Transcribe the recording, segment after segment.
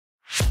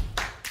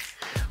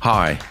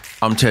Hi,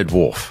 I'm Ted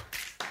Wolf,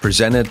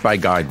 presented by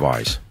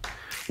Guidewise.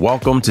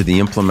 Welcome to the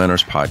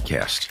Implementors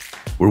podcast,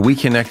 where we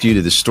connect you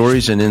to the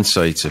stories and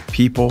insights of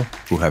people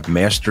who have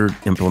mastered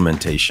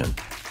implementation.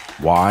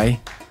 Why?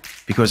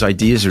 Because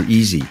ideas are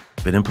easy,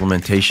 but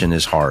implementation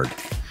is hard.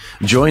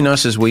 Join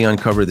us as we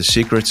uncover the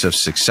secrets of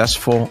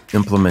successful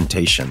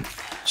implementation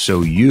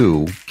so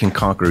you can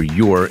conquer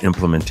your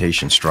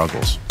implementation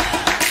struggles.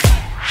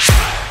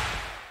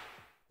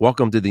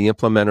 Welcome to the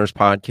Implementors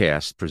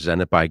podcast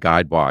presented by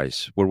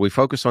Guidewise, where we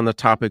focus on the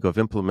topic of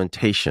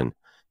implementation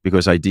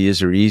because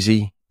ideas are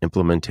easy,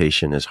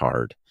 implementation is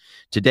hard.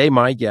 Today,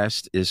 my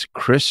guest is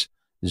Chris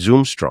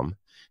Zeunstrom.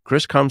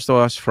 Chris comes to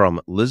us from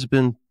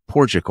Lisbon,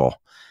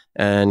 Portugal.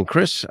 And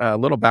Chris, a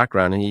little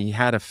background, and he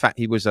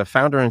was a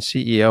founder and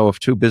CEO of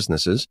two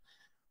businesses,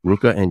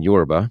 Ruca and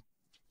Yorba.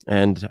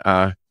 And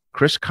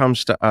Chris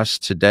comes to us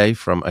today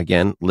from,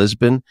 again,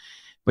 Lisbon,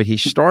 but he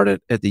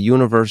started at the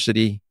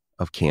University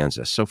of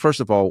Kansas. So first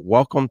of all,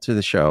 welcome to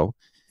the show,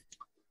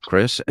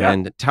 Chris,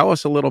 and tell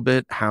us a little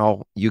bit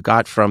how you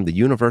got from the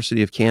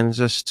University of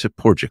Kansas to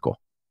Portugal.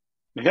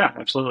 Yeah,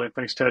 absolutely.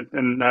 Thanks, Ted.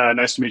 And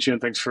nice to meet you.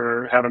 And thanks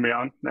for having me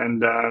on.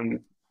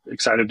 And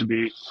excited to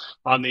be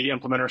on the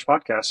Implementors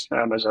podcast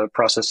as a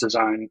process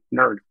design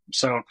nerd.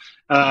 So,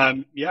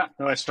 I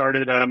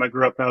started, I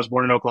was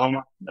born in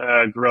Oklahoma,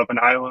 grew up in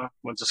Iowa,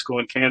 went to school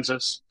in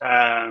Kansas.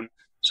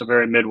 So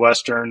very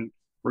Midwestern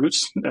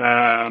roots.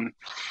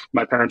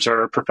 My parents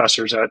are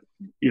professors at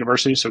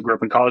university, so grew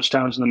up in college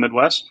towns in the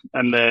Midwest.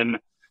 And then,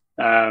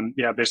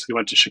 basically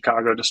went to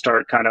Chicago to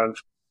start kind of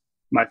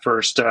my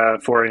first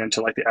foray into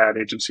like the ad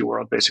agency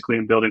world, basically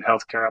in building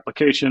healthcare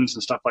applications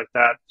and stuff like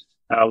that,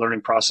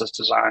 learning process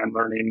design,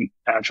 learning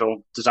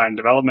agile design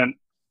development.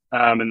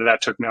 And then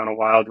that took me on a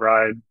wild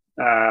ride,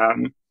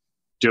 working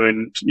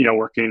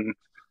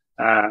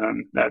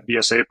at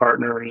BSA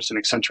Partners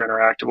and Accenture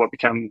Interactive, what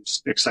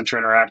becomes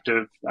Accenture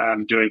Interactive,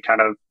 doing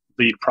kind of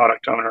lead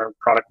product owner,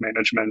 product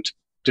management,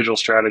 digital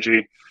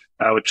strategy,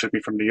 which took me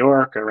from New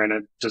York. I ran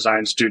a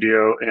design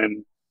studio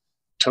in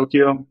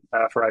Tokyo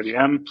for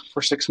IBM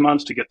for 6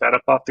 months to get that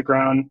up off the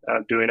ground,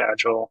 doing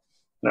agile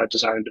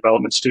design and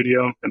development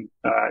studio and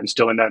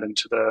instilling that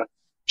into the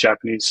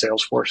Japanese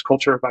Salesforce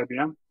culture of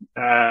IBM.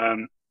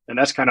 And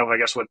that's kind of, I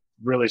guess, what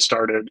really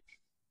started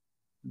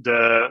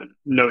the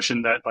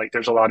notion that like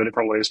there's a lot of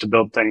different ways to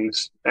build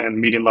things, and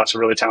meeting lots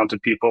of really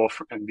talented people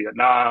in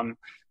Vietnam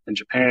and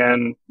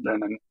Japan.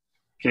 Then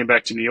came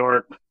back to New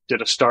York, did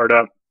a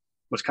startup,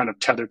 was kind of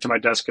tethered to my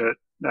desk in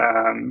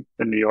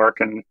New York,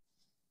 and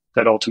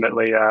that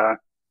ultimately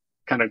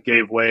kind of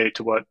gave way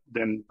to what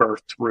then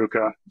birthed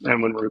Ruca.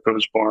 And when Ruca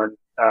was born,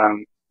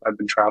 I've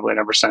been traveling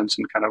ever since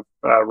and kind of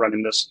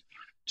running this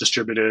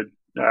distributed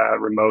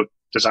remote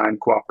design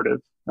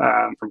cooperative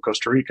from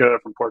Costa Rica,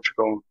 from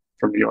Portugal,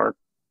 from New York,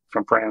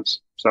 from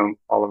France, so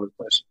all over the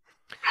place.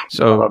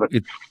 So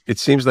it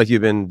seems like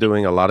you've been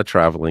doing a lot of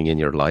traveling in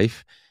your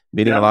life,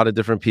 meeting a lot of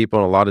different people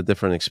and a lot of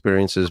different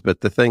experiences.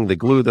 But the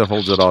glue that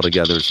holds it all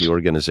together is the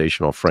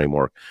organizational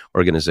framework,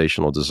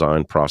 organizational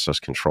design, process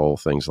control,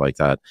 things like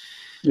that.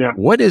 Yeah.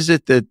 What is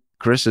it that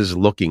Chris is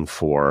looking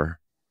for,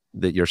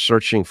 that you're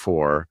searching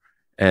for,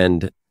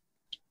 and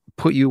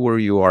put you where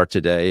you are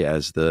today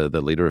as the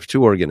leader of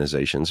two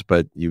organizations,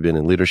 but you've been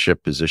in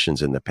leadership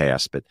positions in the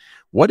past. But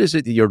what is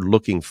it that you're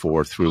looking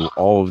for through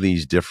all of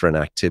these different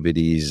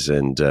activities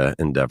and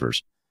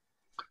endeavors?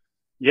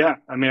 Yeah,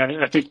 I mean,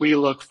 I think we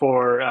look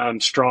for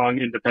strong,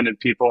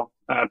 independent people,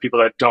 people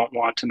that don't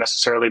want to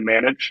necessarily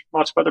manage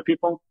lots of other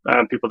people,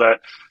 people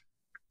that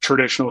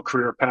traditional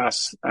career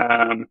paths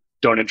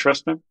don't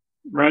interest them,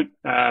 right?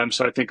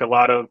 So I think a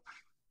lot of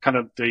kind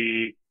of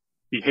the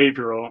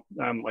behavioral,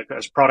 like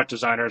as product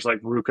designers,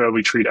 like Ruca,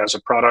 we treat as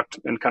a product,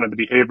 and kind of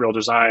the behavioral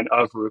design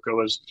of Ruca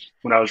was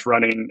when I was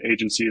running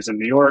agencies in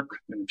New York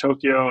and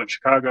Tokyo and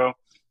Chicago.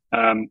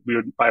 I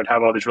would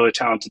have all these really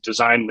talented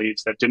design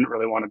leads that didn't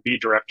really want to be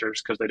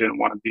directors because they didn't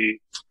want to be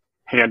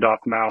hand-off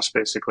mouse,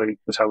 basically,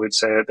 is how we'd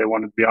say it. They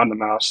wanted to be on the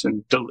mouse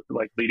and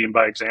like leading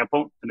by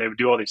example. And they would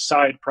do all these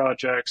side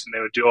projects and they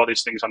would do all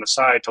these things on the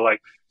side to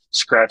like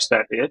scratch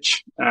that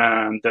itch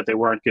that they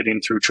weren't getting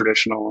through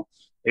traditional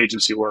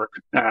agency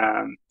work.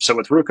 So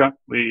with Ruca,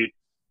 we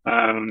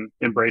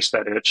embrace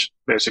that itch,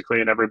 basically,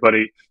 and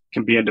everybody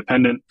can be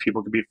independent.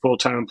 People can be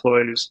full-time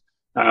employees,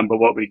 but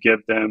what we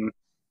give them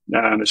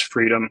is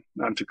freedom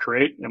to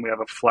create. And we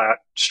have a flat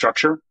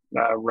structure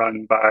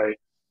run by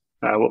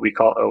what we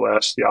call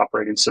OS, the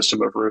operating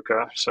system of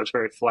Ruca. So it's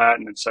very flat,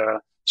 and it's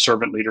a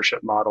servant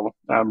leadership model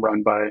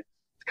run by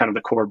kind of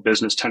the core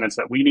business tenets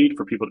that we need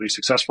for people to be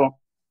successful.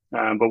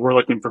 But we're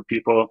looking for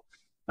people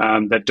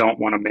that don't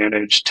want to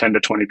manage 10 to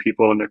 20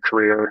 people in their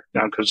career,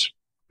 because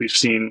we've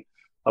seen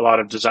a lot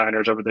of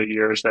designers over the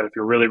years that if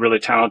you're really, really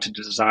talented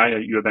to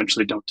design, you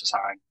eventually don't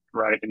design,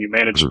 right? And you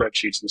manage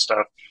spreadsheets and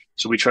stuff.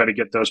 So we try to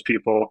get those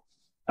people,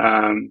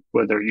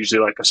 where they're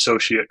usually like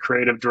associate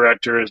creative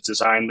directors,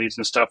 design leads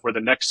and stuff, where the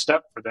next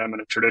step for them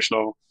in a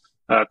traditional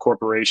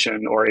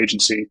corporation or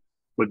agency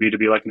would be to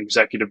be like an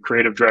executive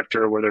creative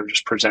director, where they're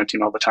just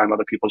presenting all the time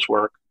other people's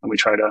work. And we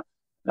try to,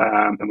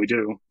 and we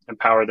do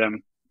empower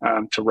them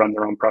to run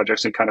their own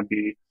projects and kind of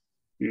be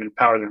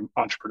empower their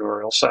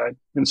entrepreneurial side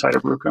inside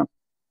of Ruca.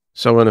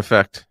 So in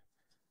effect,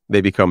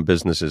 they become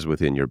businesses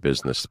within your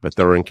business, but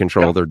they're in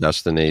control of their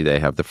destiny. They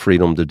have the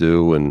freedom to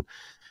do and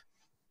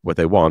what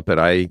they want. But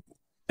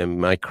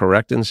am I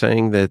correct in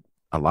saying that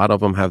a lot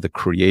of them have the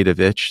creative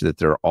itch that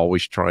they're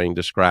always trying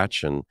to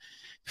scratch and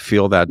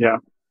feel that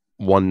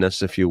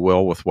oneness, if you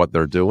will, with what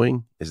they're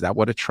doing? Is that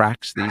what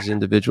attracts these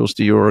individuals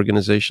to your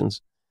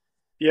organizations?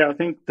 Yeah, I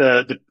think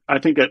I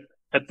think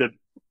at the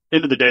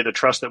end of the day, the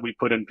trust that we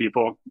put in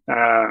people,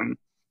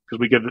 because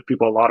we give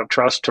people a lot of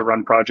trust to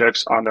run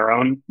projects on their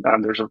own.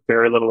 There's a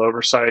very little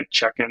oversight,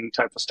 check-in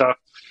type of stuff.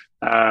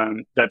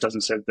 That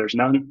doesn't say that there's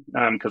none,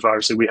 because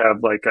obviously we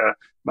have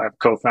my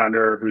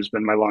co-founder who's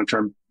been my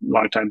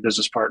long-time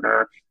business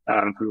partner,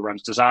 who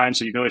runs design.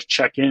 So you can always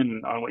check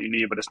in on what you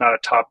need, but it's not a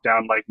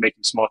top-down, like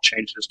making small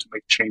changes to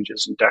make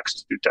changes and decks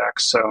to do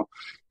decks. So,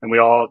 and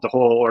the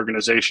whole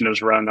organization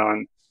is run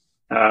on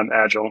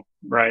Agile,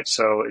 right?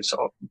 So it's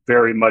all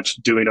very much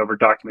doing over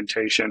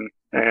documentation,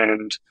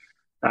 and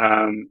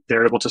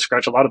they're able to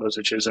scratch a lot of those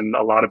itches. And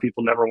a lot of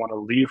people never want to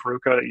leave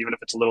Ruca, even if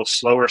it's a little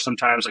slower.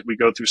 Sometimes, like, we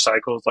go through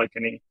cycles like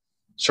any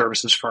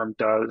services firm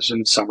does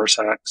in summer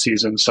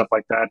season, stuff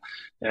like that.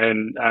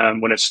 And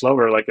when it's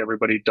slower, like,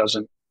 everybody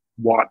doesn't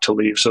want to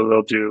leave. So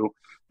they'll do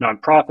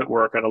nonprofit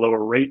work at a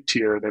lower rate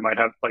tier. They might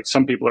have, like,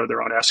 some people are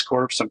their own S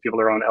Corps, some people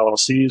are on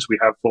LLCs. We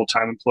have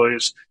full-time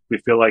employees. We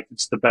feel like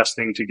it's the best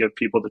thing to give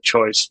people the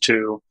choice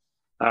to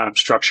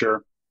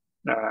structure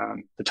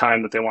the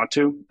time that they want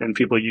to, and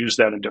people use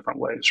that in different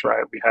ways,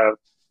 right? We have,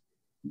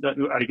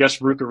 I guess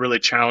Ruca really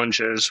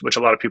challenges, which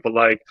a lot of people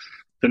like,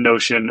 the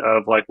notion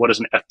of, like, what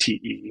is an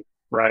FTE,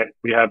 right?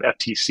 We have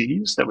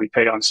FTCs that we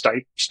pay on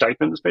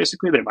stipends,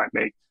 basically. They might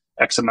make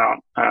X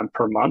amount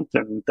per month,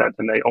 and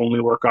they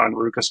only work on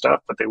Ruca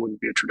stuff, but they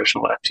wouldn't be a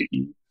traditional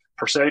FTE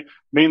per se,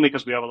 mainly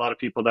because we have a lot of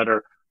people that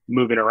are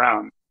moving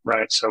around,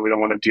 right? So we don't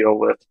want to deal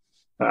with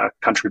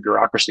country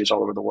bureaucracies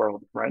all over the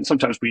world, right? And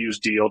sometimes we use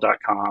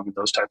deal.com and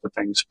those type of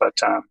things, but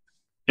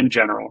in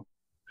general,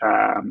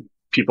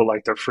 people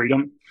like their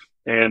freedom.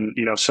 And,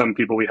 some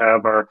people we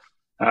have are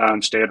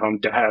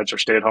stay-at-home dads or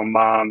stay-at-home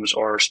moms,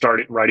 or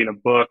writing a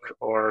book,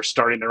 or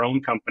starting their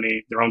own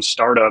company, their own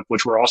startup,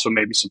 which we're also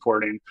maybe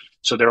supporting.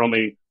 So they're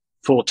only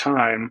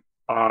full-time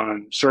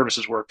on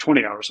services work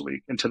 20 hours a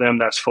week. And to them,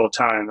 that's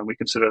full-time, and we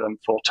consider them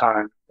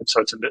full-time. And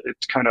so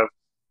it kind of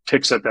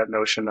picks at that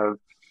notion of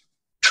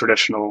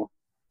traditional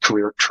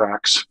career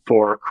tracks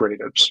for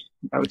creatives,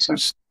 I would say.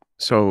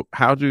 So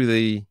how do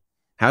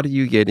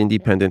you get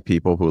independent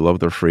people who love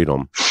their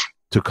freedom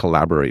to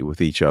collaborate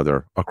with each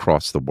other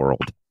across the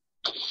world?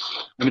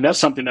 I mean, that's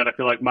something that I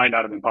feel like might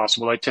not have been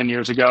possible. Like 10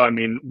 years ago, I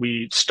mean,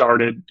 we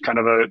started kind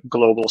of a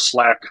global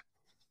Slack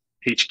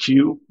HQ,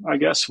 I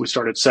guess. We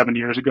started 7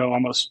 years ago,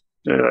 almost.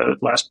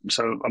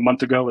 So a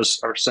month ago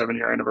was our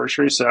 7-year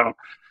anniversary. So,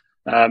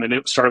 and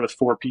it started with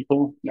 4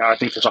 people. Now I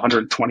think there's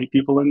 120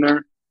 people in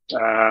there.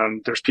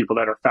 There's people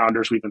that are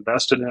founders we've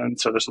invested in.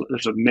 So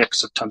there's a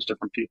mix of tons of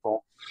different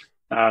people.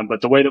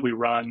 But the way that we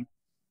run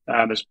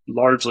is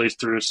largely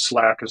through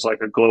Slack as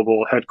like a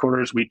global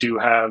headquarters. We do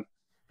have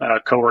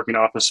co-working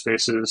office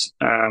spaces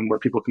where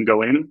people can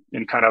go in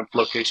kind of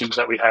locations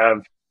that we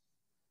have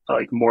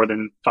like more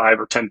than 5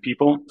 or 10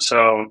 people.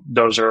 So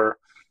those are,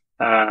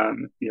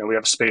 we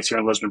have a space here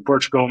in Lisbon,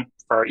 Portugal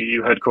for our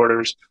EU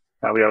headquarters.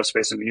 We have a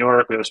space in New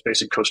York. We have a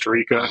space in Costa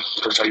Rica,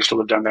 because I used to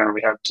live down there, and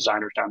we have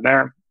designers down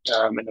there.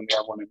 And then we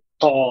have one in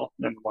Nepal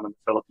and one in the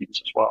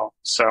Philippines as well.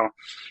 So,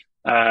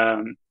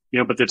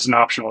 but it's an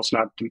optional. It's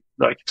not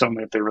like it's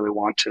only if they really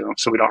want to.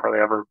 So we don't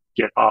really ever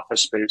get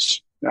office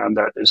space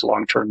that is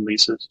long-term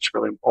leases. It's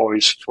really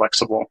always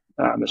flexible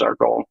is our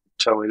goal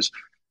to always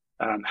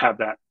have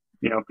that,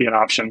 be an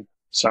option.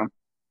 So,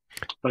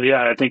 but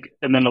yeah, I think,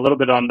 and then a little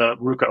bit on the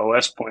Ruca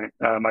OS point,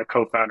 my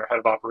co-founder, head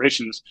of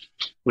operations,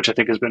 which I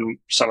think has been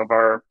some of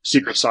our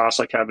secret sauce,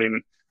 like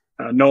having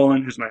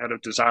Nolan, who's my head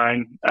of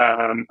design,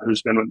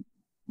 who's been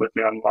with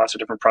me on lots of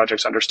different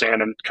projects,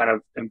 understand and kind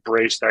of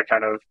embrace that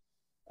kind of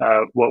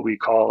what we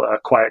call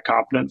quiet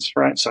competence,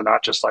 right? So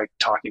not just like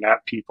talking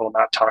at people,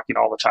 not talking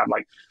all the time,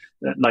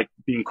 like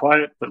being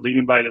quiet, but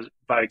leading by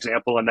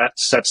example. And that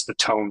sets the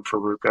tone for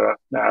Ruca,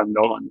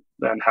 Nolan,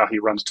 and how he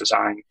runs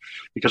design,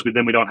 because we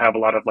don't have a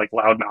lot of like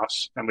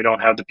loudmouths, and we don't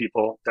have the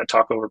people that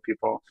talk over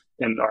people.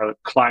 And our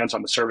clients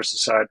on the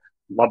services side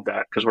love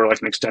that, because we're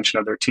like an extension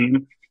of their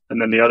team.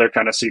 And then the other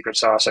kind of secret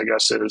sauce, I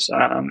guess, is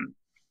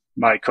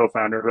my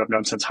co-founder, who I've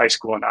known since high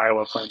school in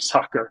Iowa playing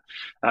soccer.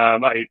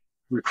 I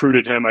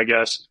recruited him, I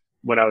guess,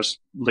 when I was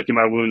licking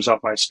my wounds off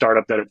my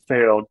startup that had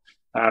failed,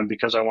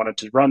 because I wanted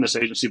to run this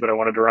agency, but I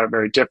wanted to run it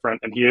very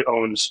different. And he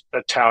owns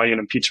Italian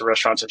and pizza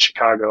restaurants in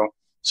Chicago.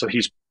 So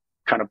he's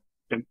kind of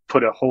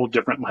put a whole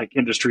different like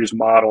industries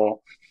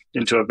model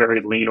into a very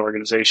lean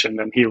organization.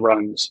 And he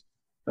runs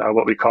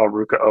what we call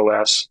Ruca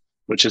OS,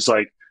 which is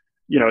like,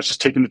 it's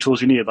just taking the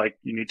tools you need. Like,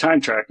 you need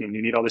time tracking,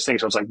 you need all these things.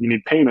 So it's like, you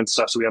need payment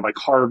stuff. So we have like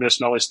Harvest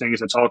and all these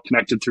things. It's all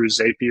connected through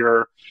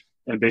Zapier.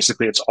 And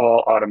basically it's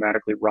all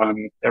automatically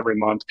run every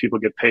month. People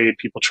get paid.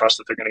 People trust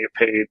that they're going to get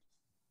paid.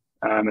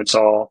 It's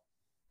all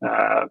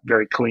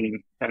very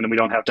clean, and we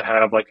don't have to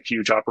have like a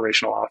huge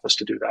operational office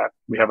to do that.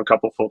 We have a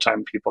couple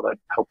full-time people that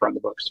help run the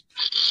books.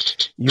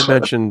 You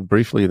mentioned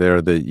briefly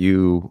there that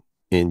you,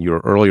 in your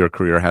earlier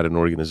career, had an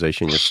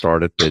organization you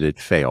started, but it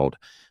failed.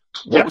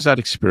 What was that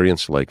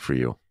experience like for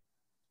you?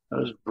 That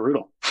was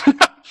brutal.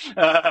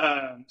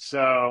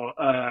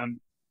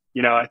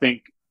 I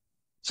think,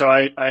 so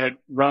I had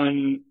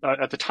run,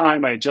 at the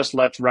time, I had just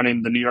left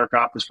running the New York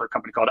office for a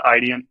company called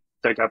Idean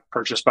that got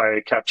purchased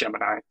by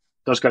Capgemini.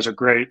 Those guys are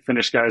great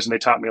Finnish guys, and they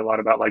taught me a lot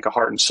about like a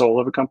heart and soul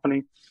of a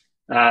company.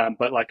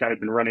 But like I had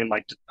been running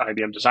like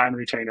IBM design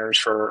retainers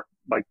for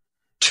like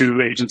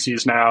 2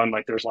 agencies now, and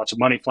like there's lots of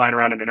money flying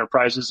around in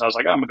enterprises. I was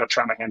like, I'm gonna go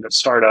try my hand at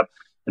startup,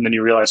 and then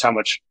you realize how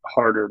much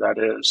harder that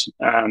is.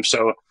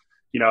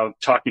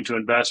 Talking to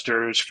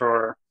investors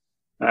for,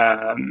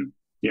 I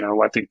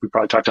think we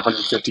probably talked to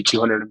 150,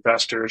 200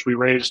 investors. We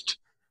raised,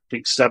 I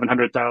think,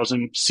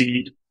 700,000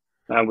 seed.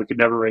 We could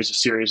never raise a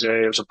Series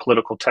A. It was a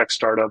political tech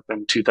startup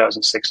in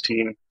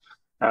 2016.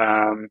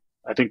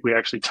 I think we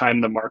actually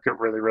timed the market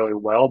really, really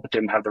well, but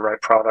didn't have the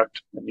right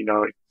product. And,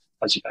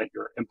 as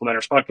your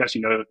Implementors podcast,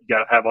 you got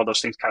to have all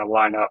those things kind of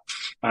line up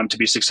to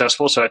be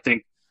successful. So I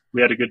think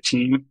we had a good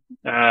team.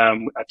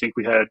 I think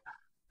we had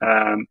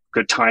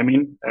good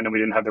timing, and then we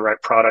didn't have the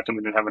right product, and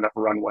we didn't have enough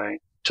runway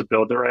to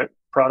build the right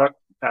product.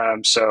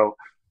 So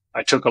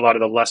I took a lot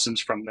of the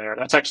lessons from there.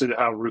 That's actually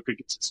how Ruca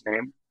gets its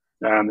name.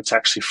 It's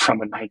actually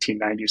from a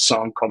 1990s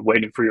song called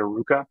Waiting for Your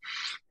Ruca,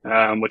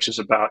 which is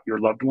about your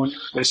loved one,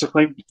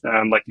 basically,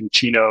 like in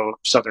Chino,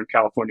 Southern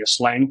California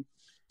slang.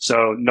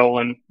 So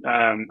Nolan,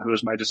 who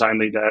was my design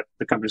lead at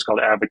the company's called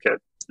Advocate,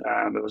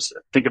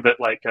 think of it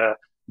like a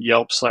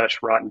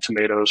Yelp/Rotten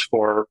Tomatoes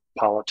for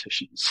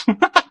politicians.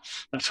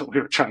 That's what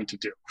we were trying to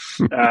do.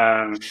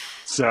 And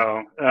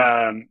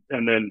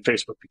then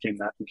Facebook became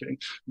that. I'm kidding.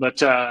 But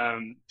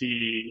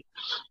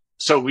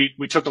so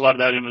we took a lot of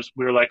that, and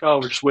we were like, oh,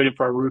 we're just waiting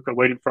for our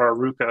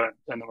Ruca.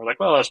 And then we're like,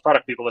 well, as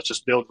product people, let's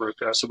just build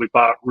Ruca. So we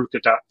bought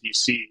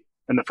Ruca.vc.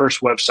 And the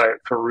first website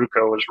for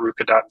Ruca was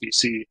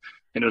Ruca.vc.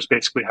 And it was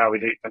basically how we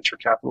hate venture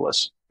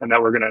capitalists, and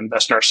that we're going to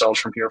invest in ourselves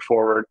from here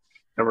forward.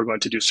 And we're going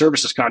to do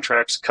services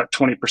contracts, cut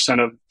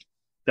 20% of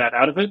that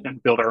out of it,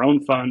 and build our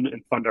own fund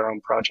and fund our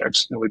own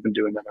projects. And we've been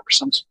doing that ever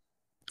since.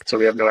 So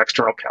we have no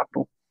external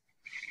capital.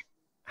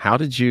 How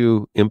did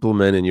you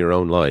implement in your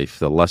own life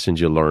the lessons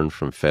you learned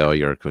from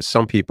failure? Because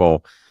some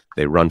people,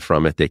 they run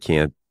from it. They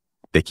can't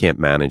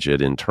manage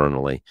it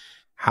internally.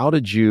 How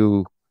did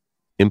you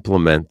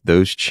implement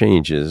those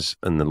changes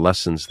and the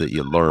lessons that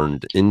you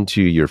learned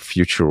into your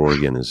future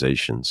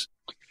organizations?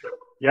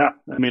 Yeah,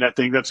 I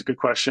think that's a good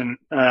question.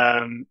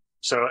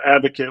 So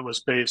Advocate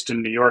was based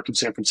in New York and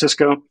San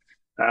Francisco.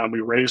 We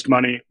raised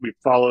money. We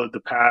followed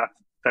the path,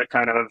 that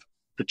kind of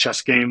the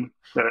chess game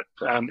that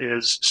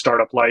is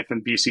startup life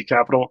and VC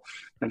capital.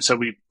 And so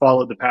we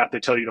followed the path they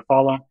tell you to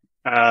follow,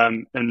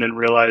 and then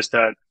realized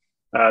that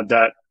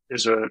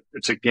it's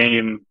a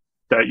game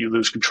that you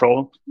lose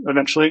control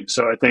eventually.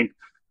 So I think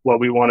what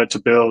we wanted to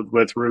build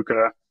with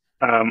Ruca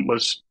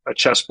was a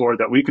chessboard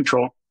that we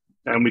control,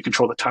 and we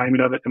control the timing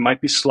of it. It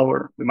might be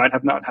slower. We might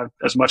not have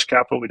as much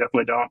capital. We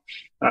definitely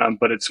don't.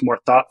 But it's more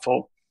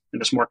thoughtful,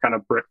 and it's more kind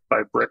of brick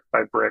by brick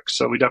by brick.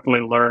 So we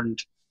definitely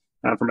learned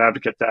from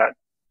Advocate that,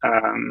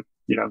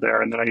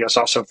 there. And then I guess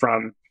also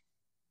from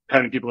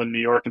having people in New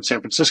York and San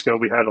Francisco,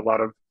 we had a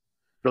lot of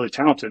really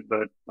talented,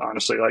 but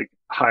honestly, like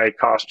high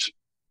cost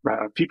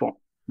people.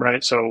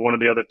 Right. So one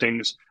of the other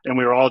things, and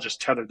we were all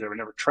just tethered there. We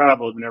never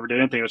traveled. We never did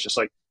anything. It was just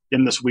like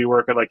in this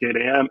WeWork at like 8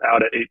 a.m.,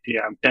 out at 8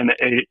 p.m., and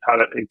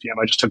out at 8 p.m.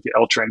 I just took the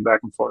L train back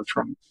and forth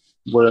from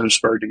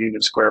Williamsburg to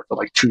Union Square for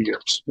like 2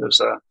 years. It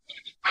was a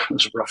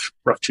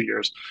rough 2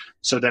 years.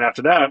 So then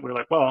after that, we were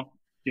like, well,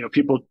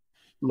 people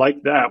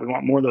like that. We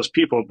want more of those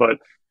people, but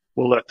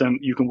we'll let them,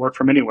 you can work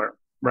from anywhere.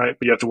 Right.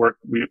 But you have to work.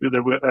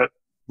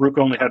 Ruca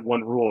only had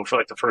one rule for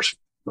like the first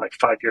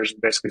 5 years,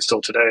 and basically still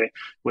today,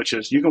 which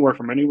is you can work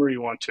from anywhere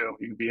you want to.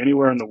 You can be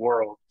anywhere in the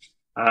world.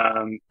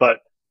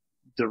 But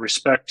the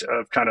respect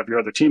of kind of your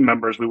other team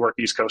members, we work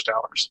East Coast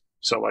hours.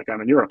 So like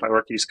I'm in Europe, I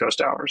work East Coast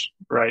hours,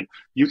 right?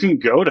 You can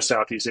go to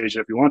Southeast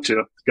Asia if you want to.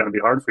 It's going to be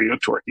hard for you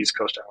to work East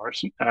Coast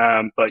hours,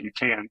 but you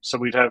can. So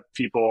we'd have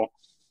people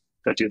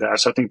that do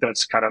that. So I think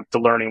that's kind of the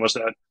learning, was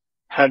that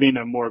having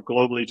a more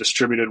globally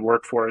distributed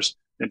workforce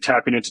and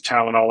tapping into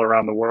talent all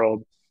around the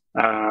world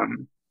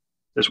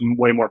is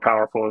way more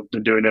powerful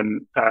than doing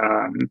in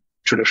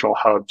traditional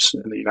hubs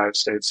in the United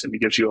States, and it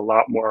gives you a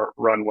lot more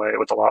runway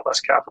with a lot less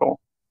capital.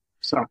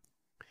 So,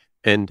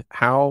 and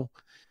tell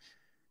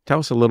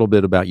us a little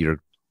bit about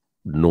your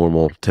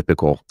normal,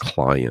 typical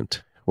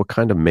client. What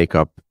kind of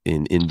makeup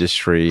in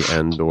industry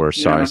and or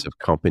size of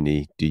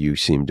company do you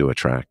seem to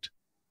attract?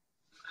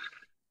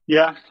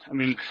 Yeah,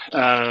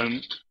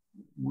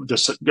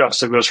 this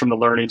also goes from the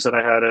learnings that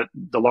I had at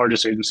the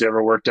largest agency I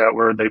ever worked at,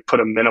 where they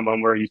put a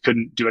minimum where you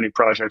couldn't do any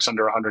projects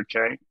under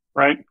 100K,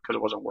 right? Because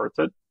it wasn't worth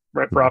it,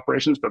 right, for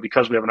operations. But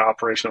because we have an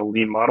operational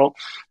lean model,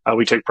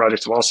 we take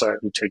projects of all sizes.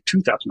 We take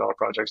 $2,000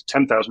 projects,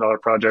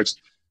 $10,000 projects,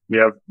 We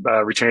have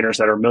retainers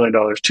that are $1 million,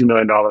 $2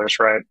 million,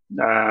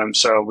 right?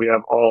 So we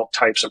have all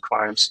types of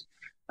clients.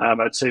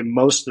 I'd say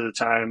most of the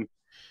time,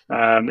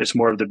 it's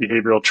more of the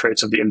behavioral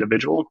traits of the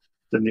individual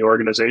than the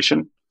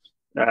organization.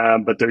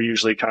 But they're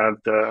usually kind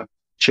of the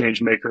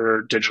change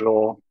maker,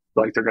 digital,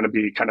 like they're going to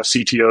be kind of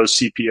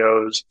CTOs,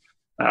 CPOs.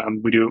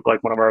 We do,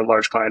 like, one of our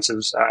large clients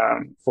is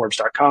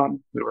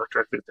Forbes.com. We work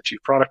directly with the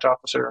chief product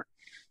officer.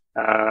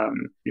 We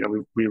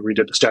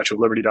redid the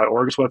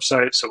statueofliberty.org's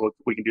website. So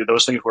we can do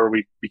those things where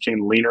we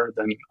became leaner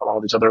than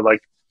all these other,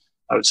 like,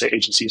 I would say,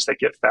 agencies that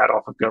get fat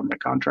off of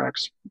government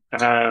contracts.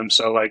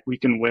 So like we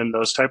can win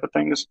those type of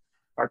things.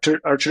 Our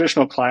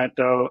traditional client,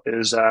 though,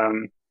 is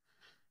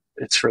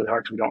it's really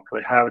hard because we don't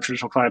really have a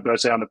traditional client, but I'd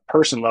say on the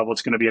person level,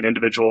 it's going to be an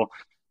individual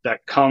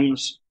that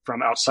comes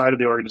from outside of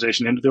the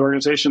organization into the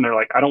organization. They're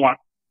like, I don't want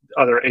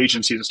other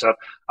agencies and stuff.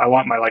 I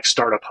want my, like,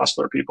 startup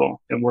hustler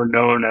people. And we're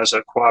known as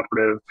a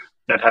cooperative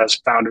that has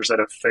founders that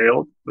have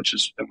failed, which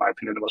is, in my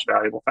opinion, the most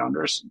valuable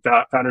founders.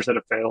 Founders that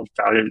have failed,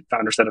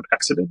 founders that have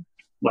exited.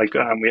 Like,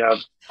 we have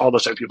all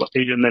those type of people.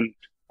 And then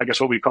I guess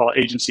what we call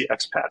agency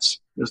expats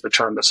is the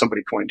term that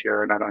somebody coined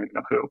here, and I don't even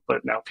know who,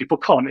 but now people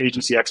call them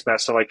agency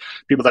expats. So like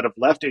people that have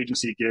left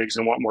agency gigs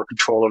and want more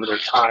control over their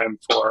time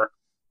for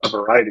a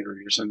variety of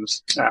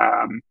reasons.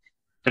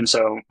 And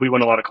so we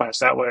win a lot of clients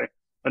that way.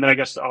 And then I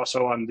guess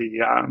also on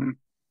the,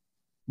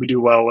 we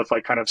do well with,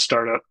 like, kind of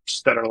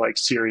startups that are like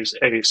Series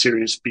A,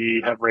 Series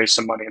B, have raised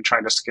some money and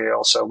trying to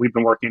scale. So we've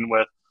been working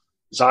with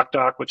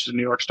ZocDoc, which is a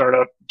New York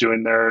startup,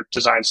 doing their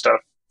design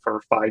stuff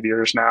for 5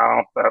 years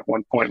now. At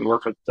one point, we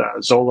worked with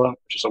Zola,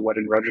 which is a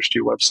wedding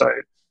registry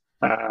website.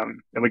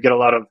 And we get a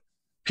lot of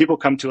people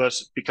come to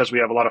us because we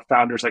have a lot of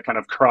founders that kind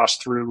of cross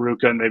through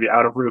Ruca and maybe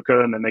out of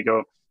Ruca, and then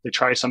they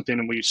try something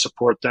and we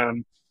support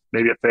them.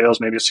 Maybe it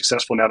fails, maybe it's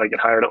successful. Now they get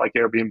hired at, like,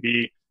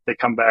 Airbnb. They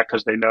come back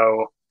because they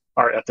know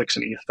our ethics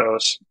and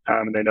ethos,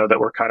 and they know that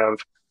we're kind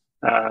of,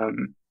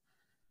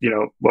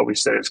 what we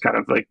say is kind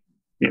of like,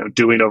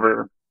 doing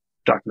over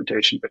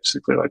documentation,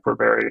 basically. Like, we're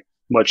very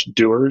much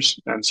doers,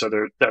 and so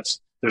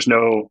there's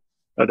no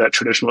that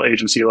traditional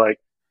agency like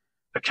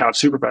account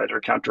supervisor,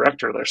 account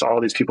director. There's all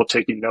these people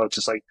taking notes.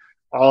 It's like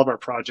all of our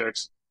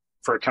projects,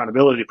 for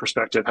accountability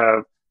perspective,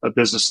 have a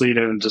business lead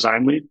and a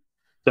design lead.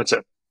 That's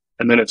it,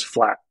 and then it's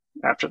flat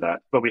after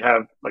that. But we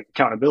have, like,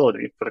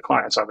 accountability for the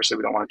clients. Obviously,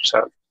 we don't want to just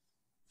have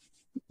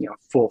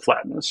full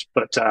flatness,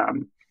 but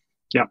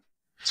yeah.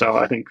 So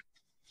I think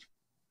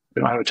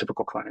we don't have a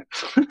typical client.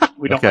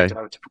 We don't like to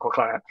have a typical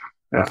client.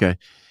 Yeah. Okay.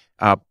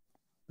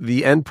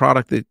 The end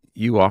product that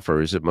you offer,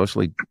 is it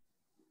mostly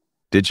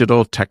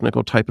digital,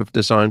 technical type of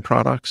design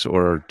products,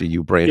 or do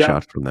you branch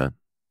out from that?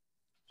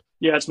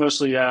 Yeah, it's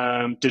mostly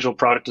digital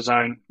product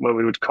design, what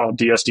we would call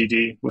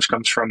DSDD, which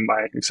comes from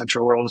my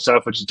Accenture world and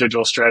stuff, which is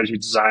digital strategy,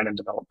 design, and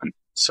development.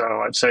 So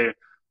I'd say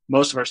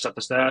most of our stuff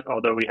is that,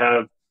 although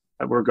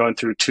we're going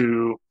through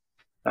 2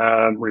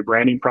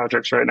 rebranding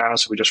projects right now.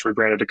 So we just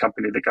rebranded a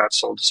company that got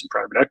sold to some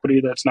private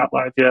equity that's not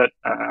live yet.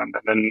 And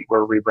then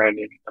we're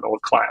rebranding an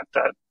old client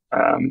that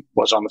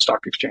was on the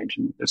stock exchange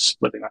and is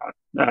splitting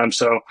out.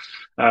 So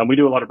we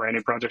do a lot of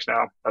branding projects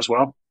now as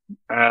well.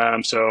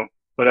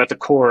 But at the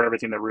core,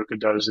 everything that Ruca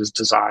does is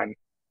design.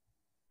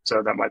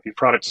 So that might be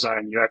product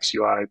design, UX,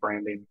 UI,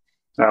 branding.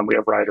 We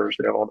have writers,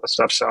 we have all that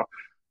stuff. So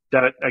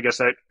that, I guess,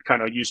 that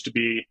kind of used to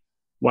be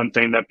one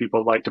thing that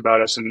people liked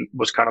about us, and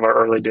was kind of our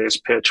early days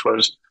pitch,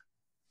 was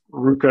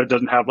Ruca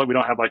we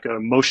don't have like a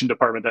motion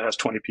department that has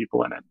 20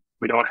 people in it.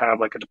 We don't have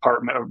like a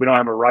department, or we don't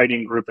have a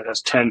writing group that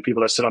has 10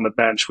 people that sit on the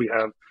bench. We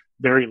have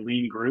very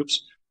lean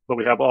groups, but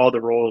we have all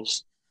the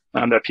roles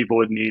that people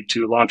would need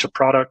to launch a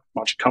product,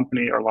 launch a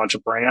company, or launch a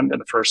brand in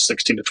the first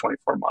 16 to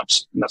 24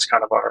 months. And that's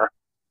kind of our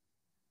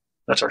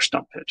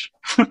stump pitch.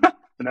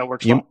 And that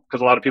works well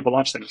because a lot of people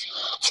launch things.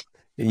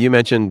 You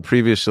mentioned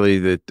previously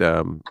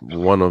that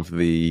one of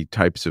the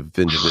types of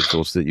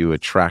individuals that you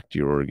attract to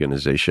your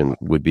organization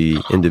would be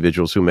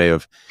individuals who may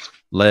have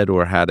led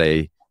or had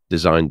a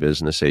design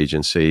business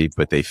agency,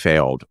 but they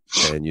failed.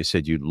 And you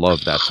said you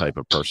love that type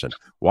of person.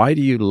 Why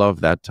do you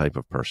love that type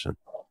of person?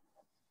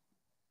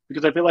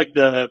 Because I feel like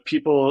the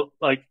people,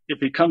 like, it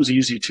becomes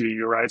easy to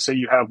you, right? Say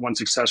you have one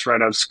success right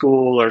out of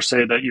school, or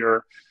say that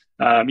you're,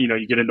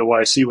 you get into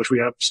YC, which we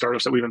have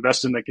startups that we've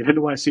invested in that get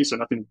into YC, so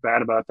nothing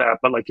bad about that.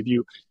 But like, if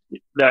you,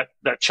 that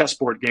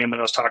chessboard game that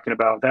I was talking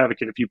about with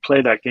Advocate, if you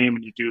play that game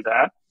and you do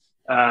that,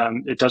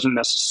 it doesn't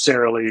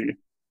necessarily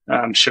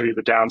show you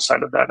the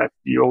downside of that.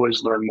 You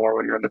always learn more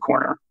when you're in the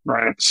corner,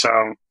 right?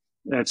 So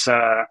it's,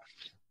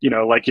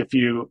 like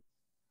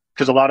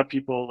because a lot of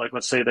people, like,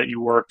 let's say that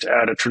you worked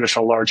at a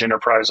traditional large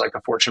enterprise, like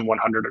a Fortune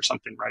 100 or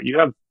something, right? You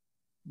have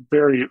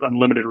very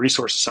unlimited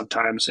resources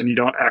sometimes, and you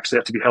don't actually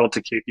have to be held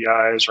to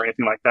KPIs or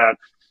anything like that.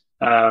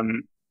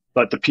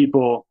 But the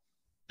people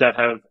that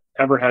have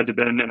ever had to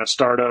been in a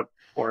startup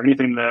or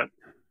anything that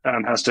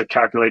has to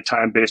calculate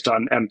time based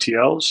on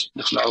MTLs,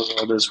 which in our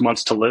world is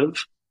months to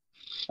live,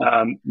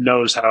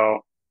 knows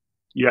how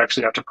you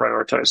actually have to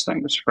prioritize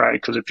things, right?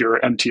 Because if your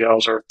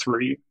MTLs are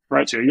 3,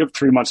 right? So you have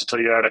 3 months until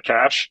you're out of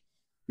cash.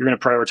 You're going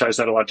to prioritize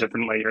that a lot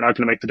differently. You're not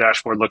going to make the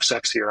dashboard look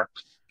sexier.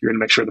 you're going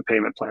to make sure the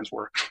payment plans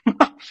work,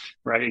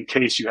 right? In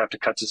case you have to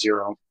cut to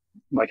zero,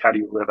 like how do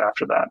you live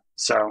after that?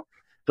 So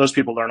those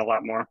people learn a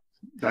lot more.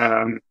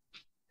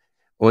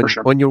 For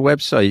sure. On your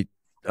website,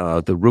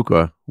 the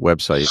Ruca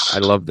website, I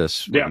love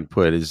this. What Yeah. you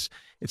put is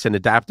it's an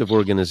adaptive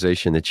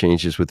organization that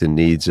changes with the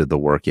needs of the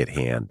work at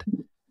hand.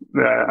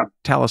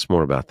 Tell us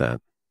more about that.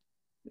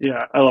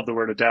 Yeah, I love the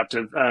word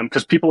adaptive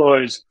because people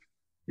always,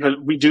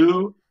 we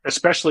do,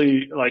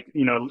 especially like,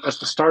 at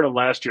the start of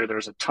last year,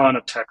 there's a ton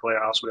of tech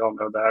layoffs. We all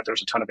know that.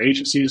 There's a ton of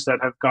agencies that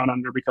have gone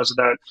under because of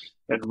that.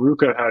 And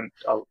Ruca had,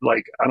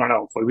 I don't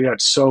know, we had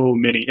so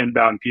many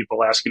inbound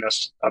people asking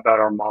us about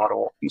our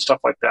model and stuff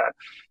like that.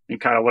 And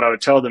kind of what I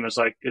would tell them is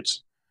like,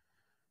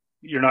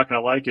 you're not going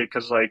to like it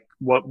because like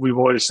what we've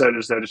always said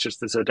is that it's just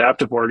this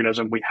adaptive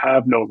organism. We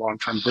have no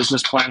long-term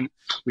business plan.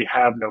 We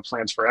have no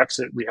plans for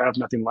exit. We have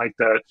nothing like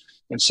that.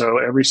 And so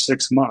every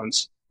 6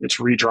 months it's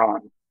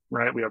redrawn,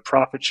 right? We have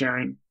profit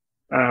sharing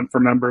for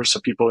members. So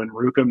people in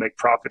Ruca make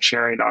profit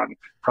sharing on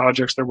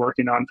projects they're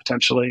working on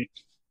potentially.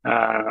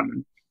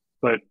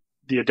 But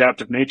the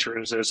adaptive nature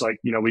is like,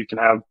 we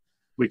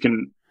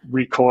can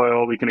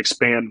recoil, we can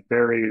expand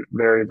very,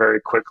 very, very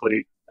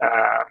quickly.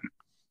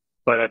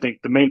 But I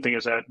think the main thing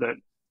is that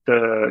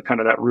the kind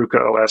of that Ruca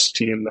OS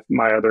team,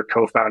 my other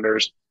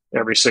co-founders,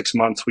 every 6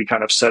 months, we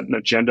kind of set an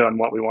agenda on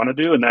what we want to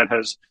do. And that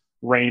has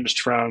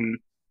ranged from,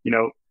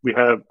 we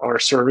have our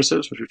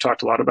services, which we've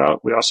talked a lot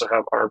about. We also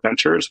have our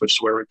ventures, which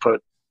is where we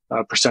put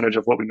a percentage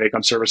of what we make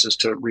on services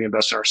to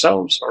reinvest in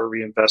ourselves or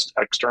reinvest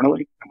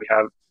externally. And we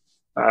have,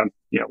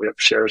 we have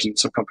shares in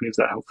some companies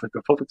that hopefully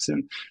go public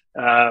soon.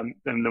 And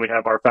then we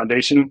have our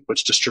foundation,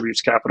 which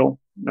distributes capital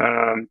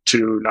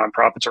to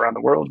nonprofits around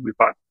the world. We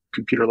bought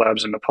computer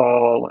labs in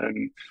Nepal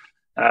and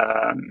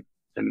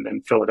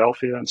in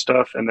Philadelphia and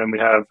stuff. And then we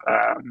have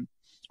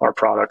our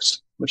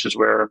products, which is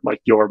where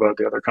like Yorba,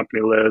 the other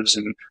company, lives,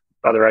 and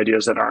other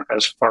ideas that aren't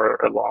as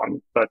far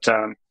along. But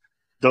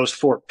those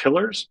 4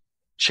 pillars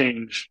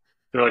change.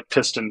 They're like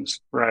pistons,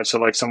 right? So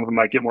like some of them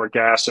might get more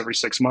gas every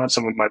 6 months.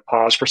 Some of them might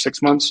pause for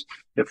 6 months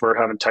if we're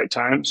having tight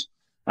times.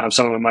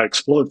 Some of them might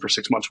explode for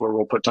 6 months where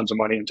we'll put tons of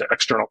money into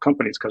external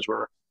companies because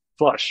we're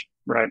flush,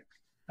 right?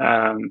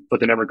 But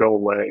they never go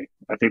away.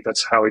 I think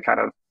that's how we kind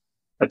of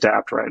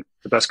adapt, right?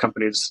 The best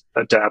companies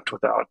adapt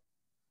without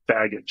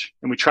baggage.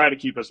 And we try to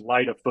keep as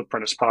light a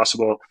footprint as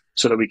possible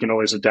so that we can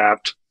always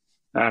adapt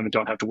and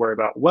don't have to worry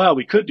about, well,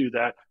 we could do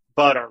that,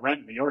 but our rent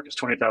in New York is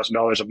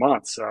 $20,000 a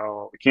month,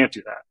 so we can't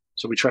do that.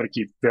 So we try to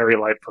keep very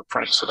light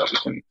footprint so that we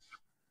can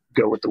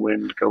go with the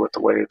wind, go with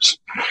the waves.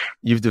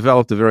 You've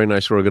developed a very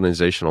nice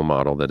organizational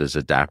model that is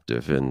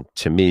adaptive. And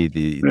to me,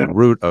 the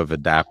root of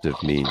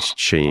adaptive means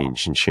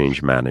change and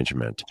change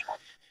management.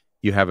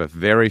 You have a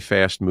very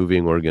fast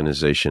moving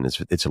organization.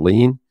 It's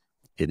lean.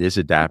 It is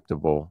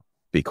adaptable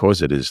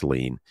because it is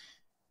lean.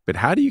 But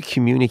how do you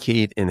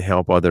communicate and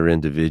help other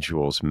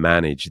individuals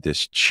manage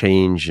this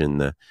change in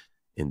the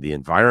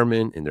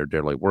environment, in their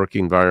daily work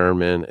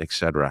environment, et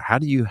cetera? How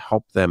do you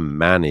help them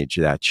manage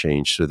that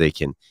change so they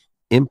can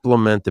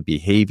implement the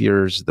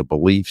behaviors, the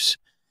beliefs,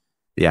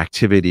 the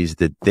activities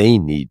that they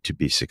need to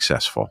be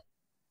successful?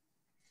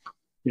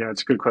 Yeah,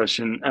 it's a good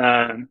question.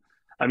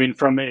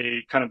 From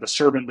a kind of the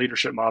servant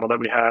leadership model that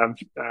we have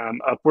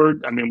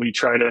upward, we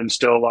try to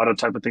instill a lot of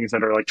type of things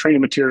that are like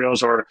training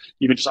materials or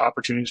even just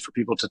opportunities for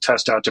people to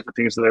test out different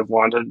things that they've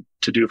wanted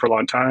to do for a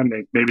long time.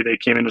 Maybe they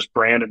came in as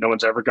brand and no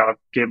one's ever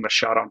gave them a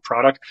shot on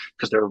product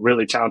because they're a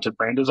really talented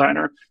brand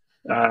designer.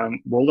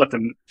 We'll let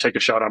them take a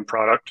shot on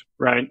product,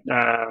 right?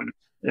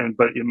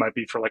 But it might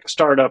be for like a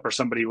startup or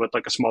somebody with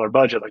like a smaller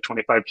budget, like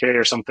 25K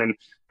or something,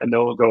 and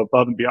they'll go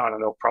above and beyond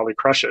and they'll probably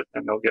crush it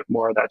and they'll get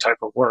more of that type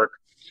of work.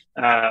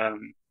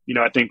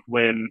 I think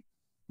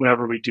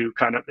whenever we do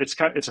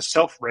it's a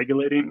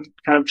self-regulating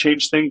kind of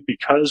change thing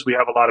because we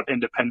have a lot of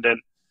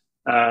independent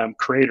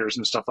creators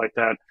and stuff like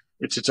that.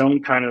 It's its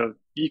own kind of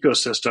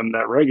ecosystem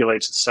that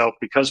regulates itself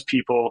because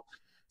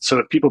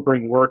if people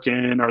bring work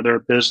in or they're a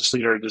business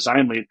leader or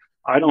design lead,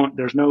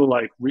 there's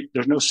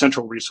no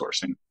central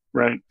resourcing,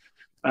 right?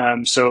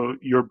 So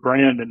your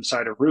brand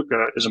inside of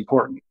Ruca is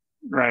important,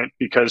 right?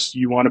 Because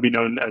you want to be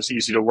known as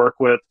easy to work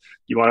with.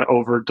 You want to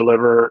over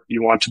deliver.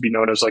 You want to be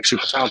known as like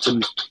super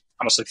talented,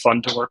 honestly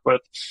fun to work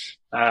with.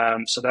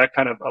 So that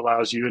kind of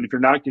allows you, and if you're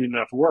not getting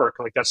enough work,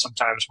 like that's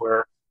sometimes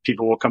where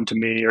people will come to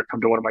me or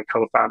come to one of my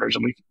co-founders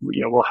and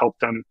we'll help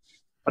them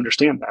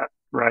understand that,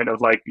 right?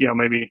 Of like,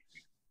 maybe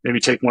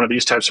take one of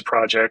these types of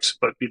projects,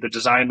 but be the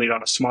design lead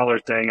on a smaller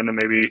thing. And then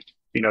maybe,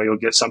 you'll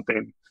get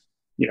something,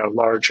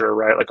 larger,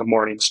 right? Like a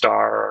Morning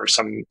Star or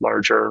some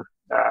larger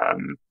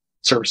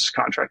services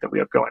contract that we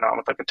have going on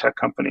with like a tech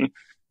company.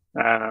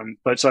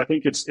 But so I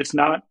think it's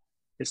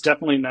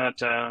definitely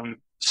not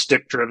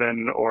stick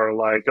driven or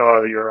like,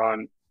 oh, you're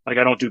on, like,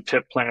 I don't do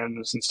PIP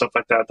plans and stuff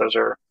like that. Those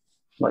are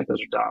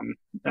dumb.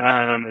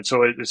 And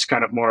so it's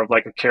kind of more of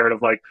like a carrot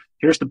of like,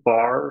 here's the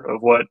bar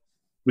of what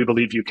we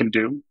believe you can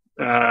do.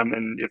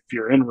 And if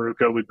you're in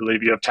Ruca, we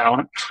believe you have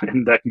talent,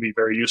 and that can be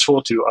very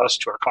useful to us,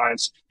 to our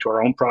clients, to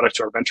our own products,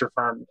 to our venture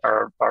firm,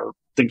 our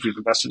things we've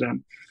invested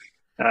in.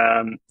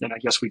 And I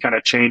guess we kind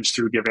of change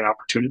through giving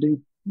opportunity,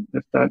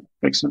 if that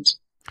makes sense.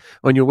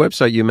 On your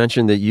website, you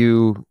mentioned that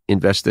you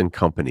invest in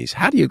companies.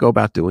 How do you go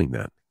about doing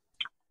that?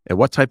 And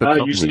what type of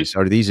companies?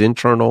 Usually, Are these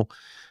internal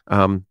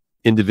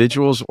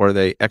individuals, or are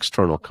they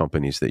external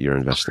companies that you're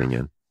investing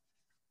in?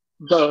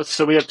 both.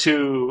 So we have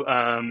two,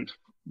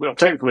 well,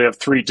 technically we have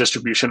three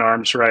distribution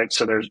arms, right?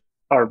 So there's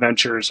our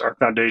ventures, our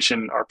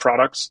foundation, our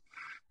products.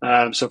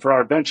 So for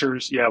our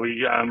ventures, yeah,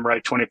 we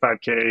write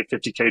 25K,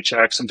 50K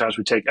checks. Sometimes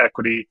we take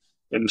equity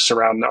and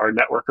surround our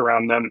network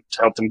around them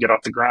to help them get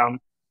off the ground.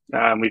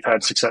 We've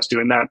had success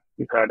doing that.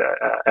 We've had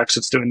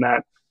exits doing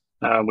that.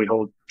 We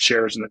hold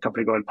shares in the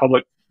company going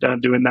public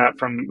doing that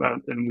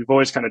and we've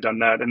always kind of done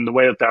that. And the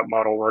way that that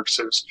model works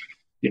is,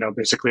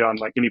 basically on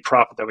like any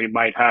profit that we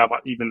might have,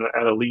 even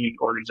at a lean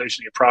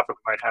organization, any profit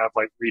we might have,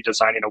 like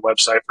redesigning a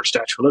website for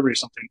Statue of Liberty or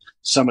something,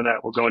 some of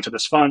that will go into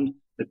this fund.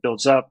 It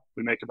builds up.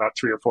 We make about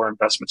 3 or 4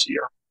 investments a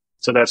year.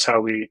 So that's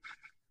how we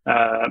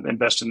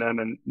invest in them.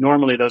 And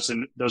normally those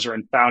are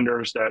in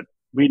founders that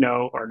we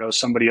know or know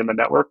somebody in the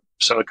network.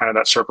 So kind of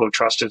that circle of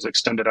trust is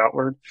extended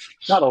outward.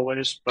 Not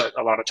always, but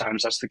a lot of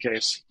times that's the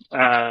case.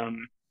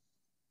 And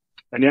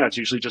yeah, it's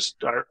usually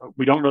just,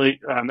 we don't really,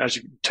 as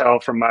you can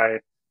tell from my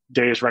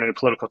days running a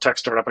political tech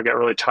startup, I get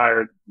really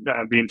tired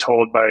being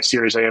told by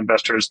Series A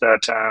investors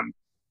that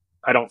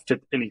I don't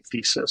fit any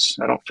thesis.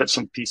 I don't fit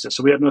some thesis.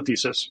 So we have no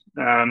thesis.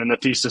 And the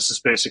thesis is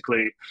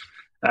basically,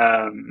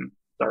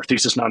 our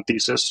thesis,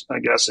 non-thesis, I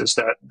guess, is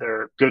that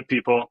they're good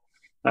people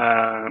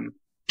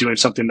doing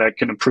something that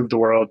can improve the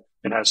world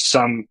and has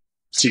some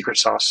secret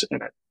sauce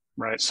in it,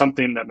 right?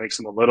 Something that makes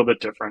them a little bit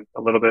different,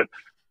 a little bit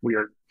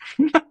weird.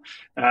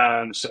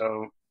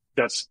 So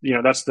that's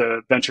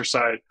the venture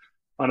side.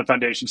 On the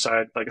foundation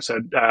side, like I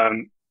said,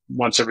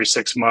 once every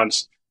 6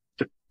 months,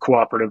 the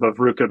cooperative of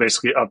Ruca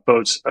basically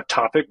upvotes a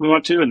topic we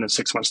want to, and then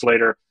 6 months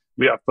later,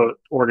 we upvote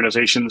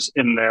organizations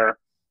in there,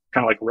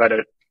 kind of like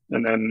Reddit,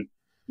 and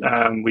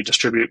then we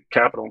distribute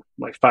capital,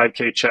 like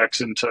 5K checks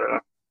into,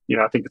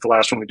 I think the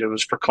last one we did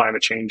was for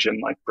climate change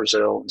in like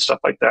Brazil and stuff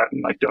like that,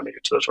 and like donate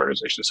it to those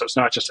organizations. So it's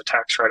not just a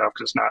tax write-off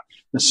because it's not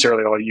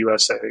necessarily all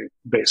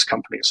USA-based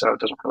companies, so it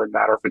doesn't really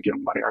matter if we give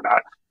them money or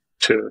not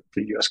to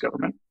the US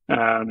government.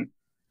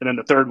 And then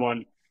the third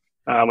one,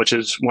 which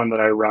is one that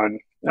I run,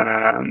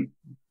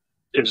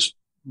 is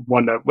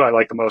one that I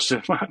like the most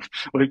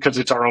because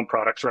it's our own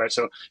products, right?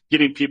 So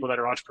getting people that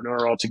are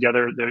entrepreneurial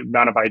together, the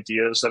amount of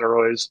ideas that are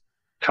always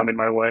coming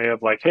my way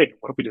of like, hey,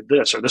 what if we did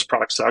this? Or this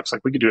product sucks.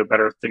 Like we could do a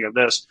better thing of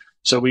this.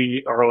 So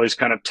we are always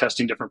kind of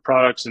testing different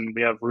products, and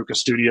we have Ruca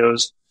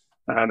studios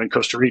in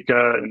Costa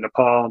Rica and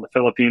Nepal and the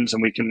Philippines,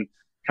 and we can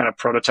kind of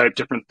prototype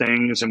different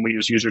things. And we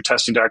use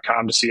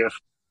usertesting.com to see if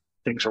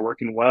things are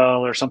working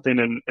well or something.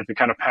 And if it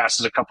kind of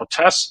passes a couple of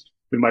tests,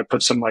 we might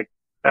put some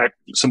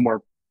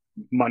more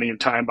money and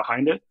time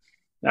behind it.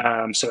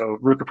 So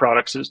Ruca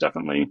products is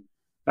definitely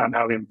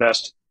how we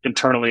invest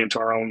internally into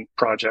our own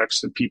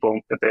projects and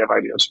people if they have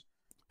ideas.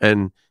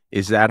 And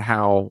is that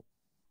how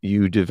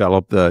you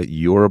develop the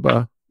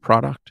Yorba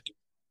product?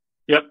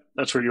 Yep,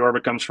 that's where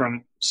Yorba comes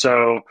from.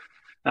 So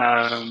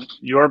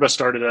Yorba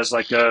started as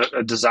like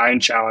a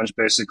design challenge,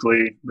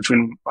 basically,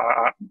 between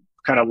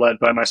kind of led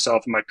by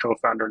myself and my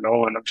co-founder,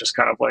 Nolan, of just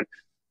kind of like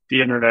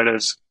the internet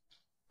is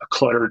a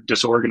cluttered,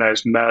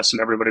 disorganized mess,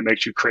 and everybody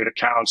makes you create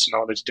accounts, and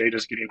all this data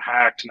is getting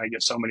hacked. And I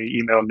get so many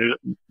email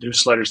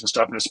newsletters and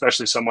stuff, and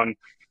especially someone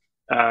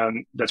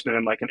that's been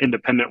in like an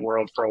independent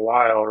world for a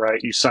while,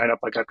 right? You sign up,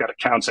 like I've got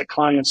accounts at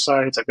client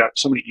sites, I've got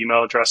so many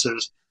email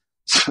addresses,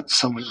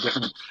 so many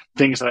different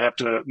things that I have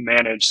to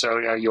manage. So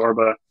yeah,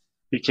 Yorba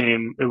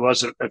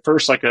was at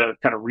first like a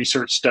kind of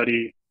research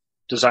study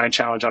design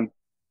challenge on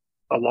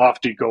a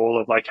lofty goal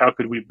of like, how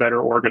could we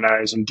better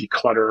organize and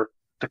declutter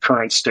the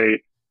current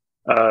state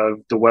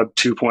of the Web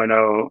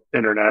 2.0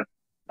 internet,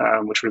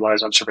 which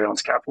relies on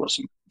surveillance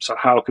capitalism. So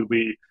how could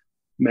we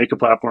make a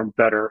platform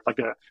better?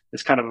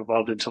 It's kind of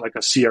evolved into like a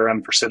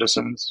CRM for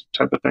citizens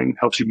type of thing.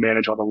 Helps you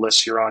manage all the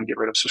lists you're on, get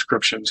rid of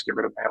subscriptions, get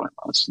rid of mailing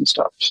lists and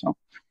stuff. So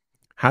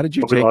how did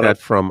you take that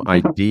from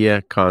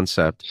idea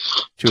concept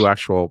to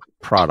actual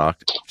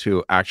product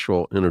to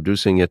actual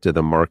introducing it to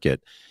the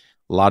market?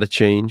 A lot of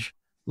change,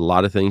 a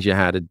lot of things you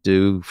had to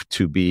do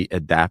to be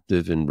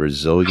adaptive and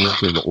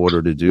resilient in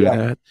order to do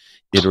that.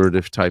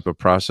 Iterative type of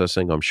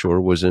processing, I'm sure,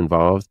 was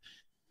involved.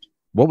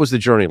 What was the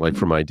journey like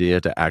from idea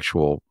to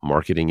actual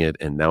marketing it,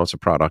 and now it's a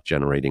product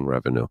generating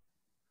revenue?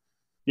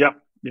 Yeah.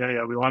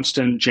 We launched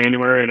in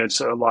January, and it's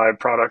a live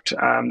product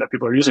that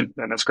people are using,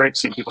 and it's great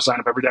seeing people sign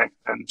up every day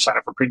and sign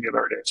up for premium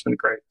every day. It's been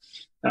great.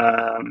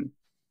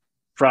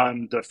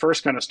 From the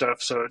first kind of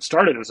stuff, so it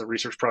started as a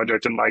research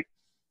project and like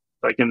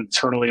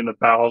internally in the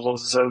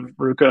bowels of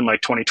Ruca in like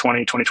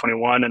 2020,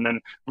 2021, and then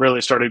really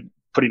started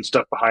putting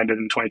stuff behind it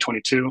in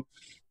 2022.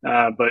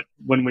 But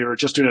when we were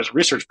just doing it as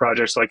research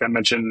projects, like I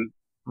mentioned,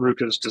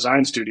 Ruca's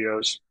design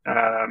studios,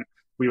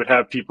 we would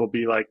have people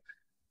be like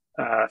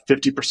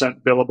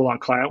 50% billable on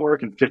client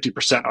work and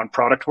 50% on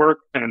product work.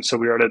 And so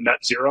we were at a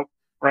net zero,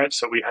 right?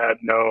 So we had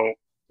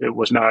it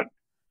was not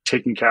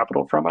taking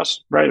capital from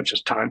us, right? It's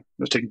just time.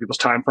 It was taking people's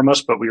time from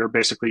us, but we were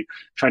basically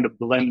trying to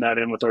blend that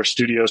in with our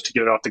studios to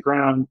get it off the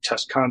ground,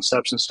 test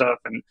concepts and stuff.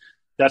 And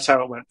that's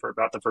how it went for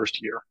about the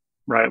first year,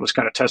 right? It was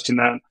kind of testing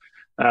that.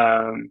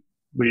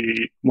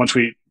 Once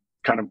we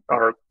kind of,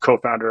 our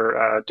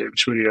co-founder, David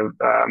Schwede,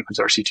 who's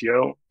our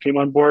CTO, came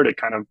on board, it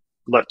kind of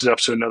left it up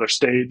to another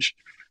stage.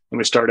 And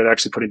we started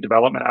actually putting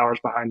development hours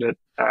behind it.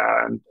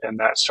 And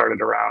that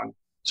started around.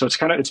 So it's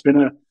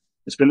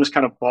been this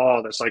kind of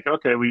ball that's like,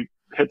 okay, we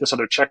hit this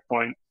other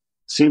checkpoint.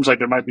 Seems like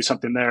there might be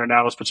something there.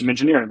 Now let's put some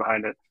engineering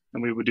behind it.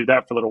 And we would do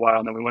that for a little while.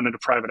 And then we went into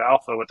private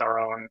alpha with our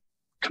own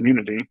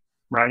community,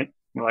 right?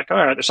 We're like, all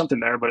right, there's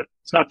something there, but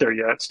it's not there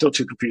yet. It's still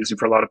too confusing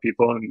for a lot of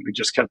people. And we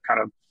just kept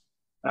kind of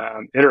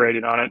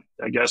iterating on it,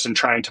 I guess, and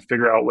trying to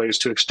figure out ways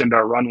to extend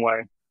our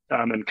runway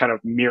and kind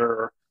of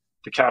mirror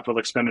the capital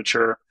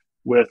expenditure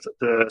with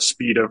the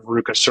speed of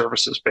Ruca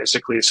services,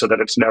 basically, so that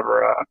it's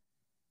never,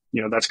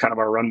 that's kind of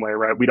our runway,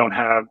 right? We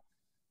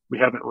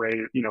haven't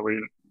raised,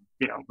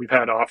 we've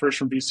had offers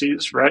from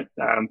VCs, right?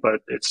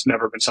 But it's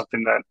never been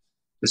something that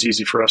is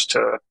easy for us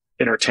to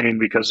entertain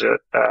because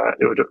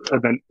they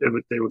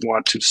would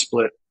want to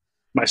split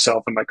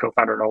myself and my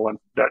co-founder Nolan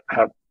that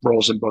have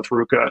roles in both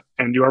Ruca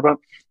and Yorba.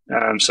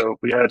 So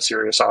we had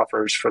serious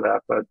offers for that,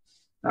 but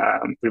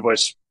we've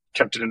always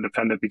kept it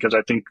independent because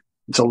I think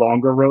it's a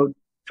longer road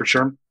for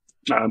sure,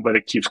 but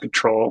it keeps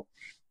control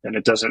and I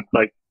don't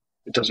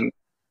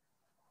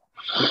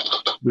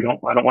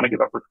want to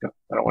give up Ruca.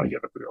 I don't want to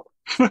give up Yorba.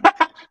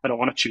 I don't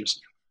want to choose.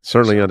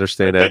 Certainly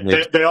understand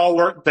that. They all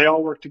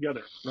work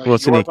together. Right? Well,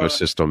 it's an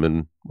ecosystem,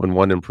 and when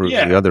one improves,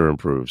 the other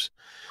improves.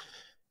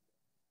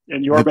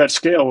 And Yorba at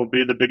scale will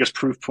be the biggest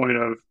proof point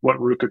of what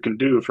Ruca can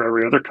do for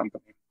every other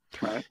company,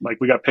 right?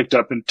 Like we got picked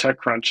up in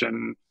TechCrunch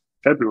in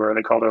February.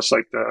 They called us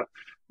like the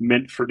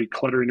mint for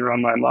decluttering your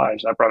online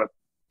lives. That brought a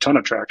ton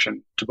of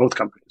traction to both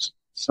companies.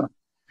 So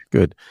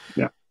good.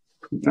 Yeah.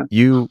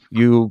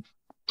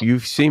 You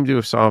seem to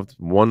have solved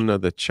one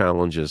of the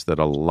challenges that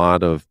a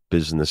lot of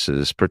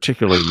businesses,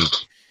 particularly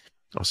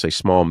I'll say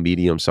small,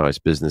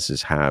 medium-sized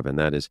businesses have, and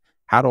that is,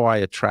 how do I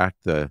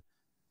attract the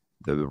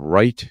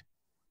right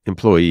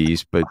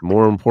employees, but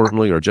more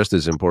importantly, or just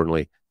as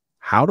importantly,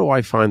 how do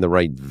I find the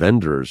right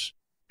vendors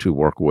to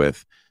work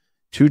with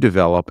to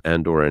develop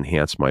and or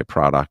enhance my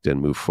product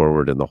and move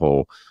forward in the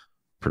whole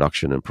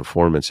production and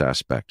performance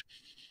aspect?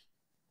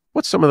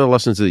 What's some of the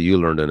lessons that you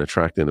learned in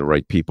attracting the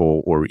right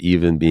people or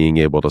even being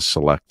able to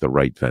select the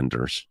right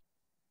vendors?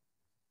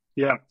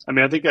 Yeah, I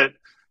mean, I think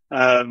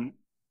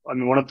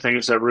one of the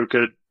things that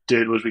Ruca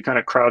did was we kind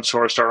of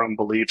crowdsourced our own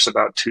beliefs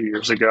about 2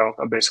 years ago.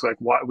 Basically, like,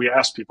 why we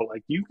asked people,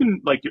 like, you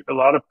can, like,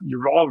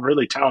 you're all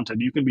really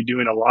talented. You can be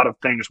doing a lot of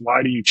things.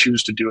 Why do you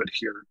choose to do it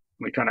here?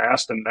 We kind of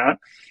asked them that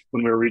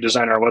when we were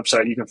redesigning our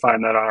website. You can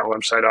find that on our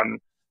website on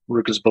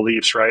Ruca's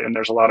beliefs, right? And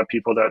there's a lot of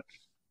people that,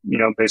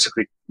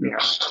 basically,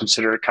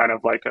 consider it kind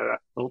of like a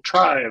little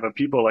tribe of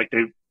people. Like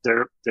they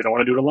don't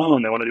want to do it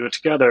alone. They want to do it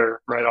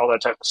together, right? All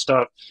that type of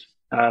stuff.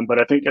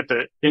 But I think at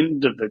the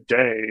end of the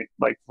day,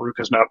 like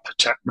Ruca's not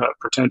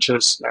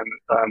pretentious,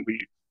 and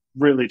we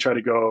really try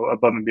to go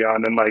above and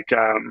beyond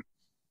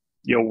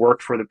and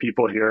work for the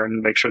people here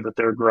and make sure that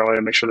they're growing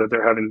and make sure that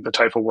they're having the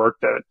type of work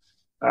that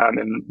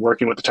and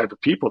working with the type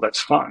of people that's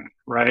fun,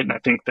 right? And I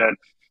think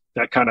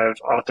that kind of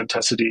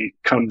authenticity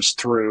comes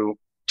through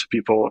to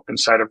people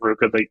inside of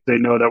Ruca. They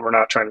know that we're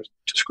not trying to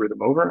screw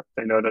them over.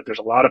 They know that there's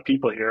a lot of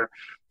people here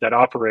that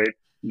operate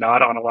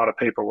not on a lot of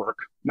paperwork.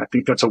 And I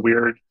think that's a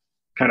weird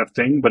kind of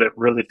thing, but it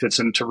really fits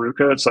into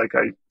Ruca. It's like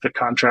the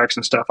contracts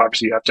and stuff.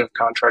 Obviously, you have to have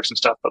contracts and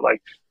stuff, but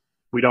like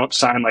we don't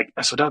sign like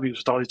SOWs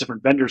with all these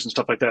different vendors and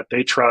stuff like that.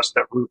 They trust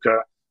that Ruca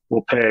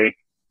will pay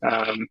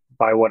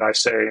by what I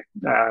say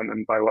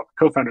and by what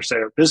co-founders say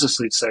or business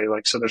leads say.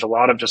 Like, so there's a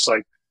lot of just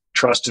like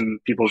trust in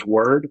people's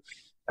word.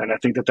 And I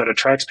think that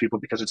attracts people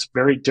because it's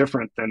very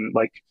different than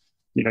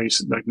you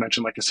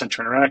mentioned like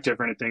Accenture Interactive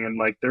or anything. And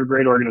like, they're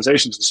great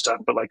organizations and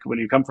stuff. But like, when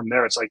you come from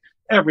there, it's like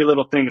every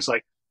little thing is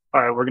like,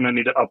 all right, we're going to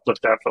need to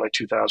uplift that for like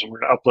 2,000. We're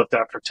going to uplift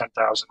that for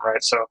 10,000,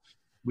 right? So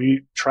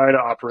we try to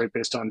operate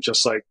based on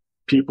just like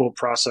people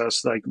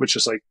process, which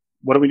is like,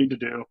 what do we need to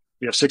do?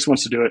 We have 6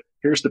 months to do it.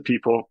 Here's the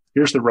people.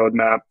 Here's the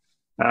roadmap.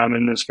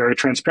 And it's very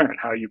transparent.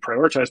 How you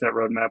prioritize that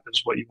roadmap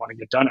is what you want to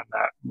get done in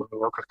that when we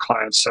work with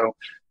clients. So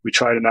we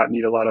try to not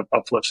need a lot of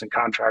uplifts and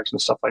contracts and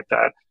stuff like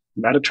that.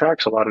 And that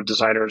attracts a lot of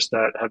designers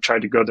that have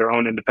tried to go their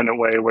own independent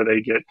way where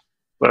they get,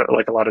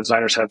 like a lot of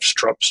designers have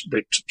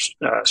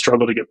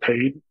struggle to get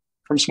paid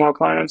from small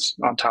clients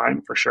on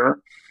time for sure.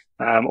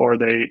 Or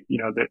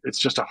it's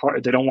just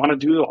they don't want to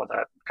do all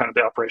that kind of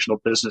the operational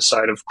business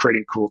side of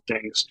creating cool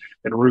things.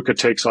 And Ruca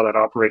takes all that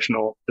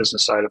operational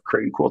business side of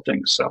creating cool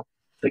things. So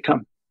they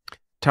come.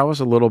 Tell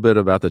us a little bit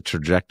about the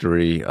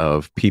trajectory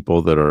of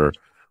people that are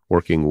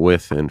working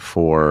with and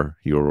for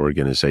your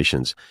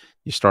organizations.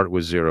 You start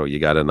with zero, you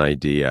got an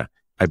idea.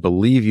 I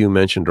believe you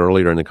mentioned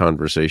earlier in the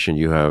conversation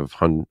you have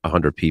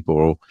 100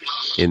 people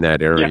in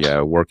that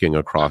area working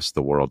across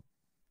the world.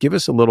 Give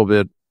us a little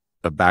bit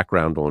of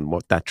background on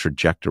what that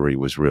trajectory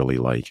was really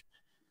like.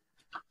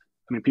 I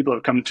mean, people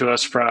have come to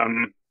us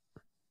from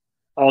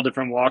all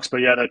different walks, but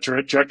yeah, that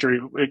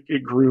trajectory,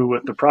 it grew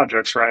with the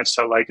projects, right?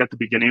 So like at the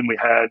beginning, we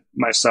had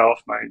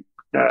myself, my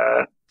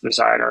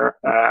designer,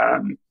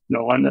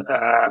 Nolan,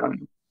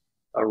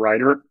 a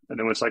writer, and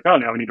then it's like, oh,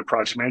 now we need a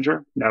project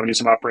manager. Now we need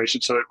some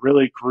operations. So it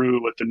really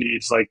grew with the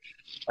needs. Like,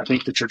 I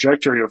think the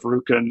trajectory of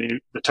Ruca and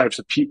the types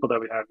of people that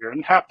we have here,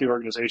 and half the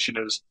organization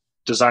is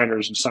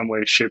designers in some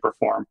way, shape, or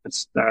form.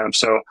 It's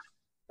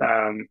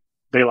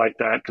they like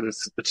that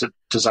because it's a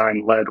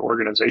design-led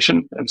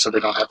organization, and so they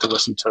don't have to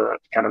listen to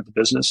kind of the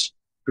business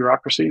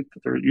bureaucracy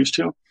that they're used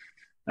to.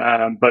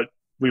 But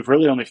we've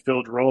really only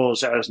filled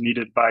roles as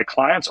needed by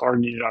clients or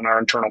needed on our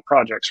internal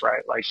projects,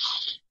 right? Like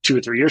 2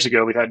 or 3 years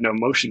ago, we had no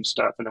motion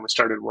stuff, and then we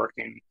started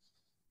working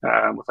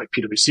with like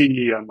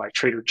PwC and like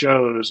Trader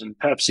Joe's and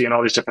Pepsi and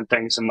all these different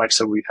things. And like,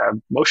 so we have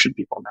motion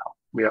people now.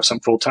 We have some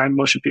full-time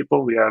motion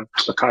people. We have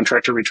a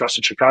contractor we trust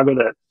in Chicago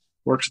that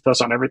works with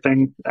us on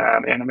everything,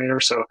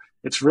 animator. So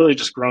it's really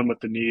just grown with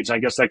the needs. I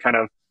guess that kind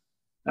of,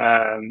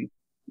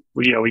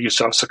 we used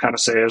to also kind of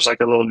say it's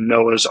like a little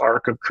Noah's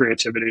Ark of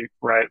creativity,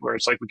 right? Where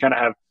it's like we kind of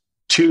have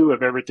 2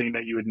 of everything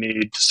that you would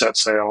need to set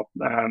sail.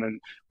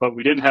 But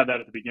we didn't have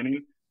that at the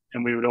beginning,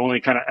 and we would only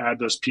kind of add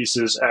those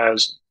pieces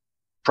as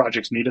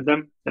projects needed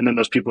them. And then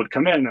those people would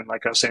come in, and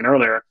like I was saying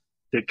earlier,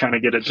 they'd kind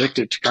of get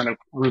addicted to kind of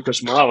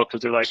Ruca's morale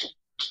because they're like,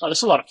 oh, this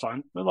is a lot of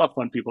fun. There's a lot of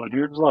fun people in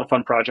here. There's a lot of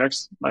fun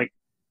projects. Like,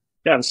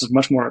 yeah, this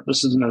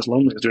isn't as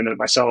lonely as doing it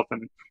myself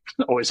and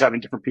always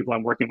having different people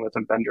I'm working with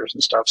and vendors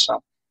and stuff.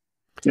 So,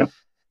 yeah.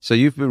 So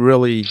you've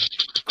really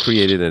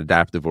created an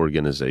adaptive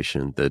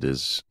organization that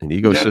is an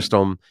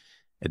ecosystem,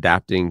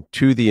 adapting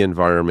to the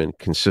environment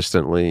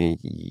consistently.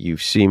 You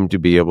seem to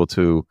be able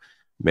to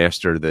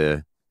master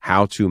the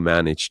how to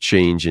manage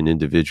change in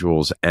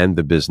individuals and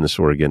the business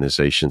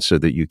organization so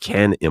that you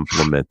can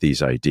implement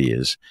these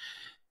ideas.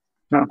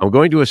 Yeah. I'm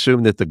going to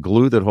assume that the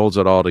glue that holds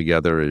it all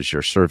together is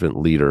your servant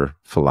leader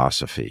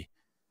philosophy.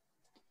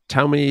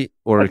 Tell me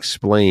or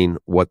explain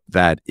what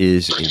that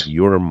is in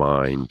your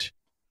mind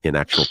in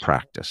actual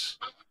practice.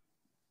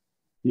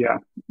 Yeah,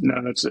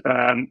 no, that's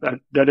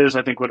that is,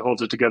 I think, what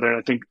holds it together.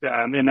 I think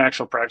in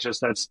actual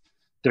practice,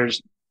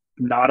 there's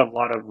not a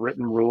lot of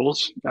written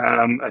rules.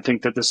 I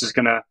think that this is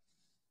gonna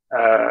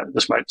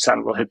this might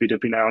sound a little hippy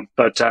dippy now,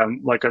 but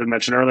like I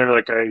mentioned earlier,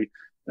 like I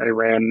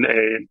ran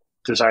a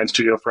design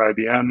studio for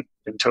IBM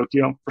in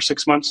Tokyo for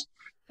 6 months,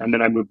 and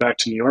then I moved back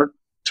to New York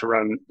to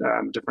run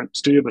a different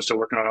studio, but still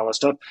working on all that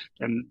stuff.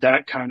 And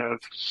that kind of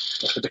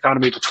the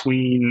dichotomy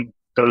between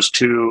those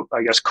 2,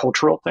 I guess,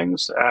 cultural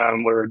things,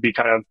 where it'd be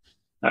kind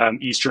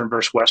of Eastern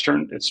versus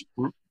Western. It's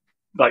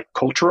like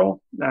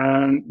cultural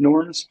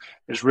norms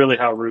is really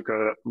how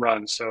Ruca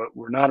runs. So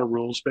we're not a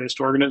rules-based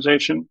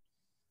organization,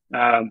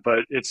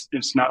 but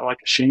it's not like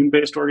a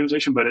shame-based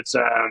organization, but it's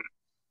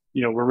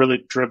we're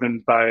really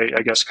driven by,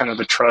 I guess, kind of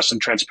the trust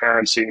and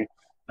transparency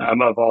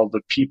of all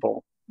the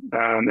people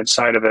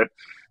inside of it.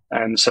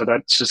 And so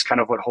that's just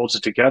kind of what holds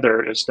it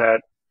together, is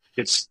that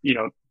it's,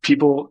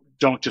 people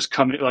don't just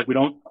come in, like we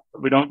don't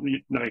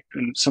like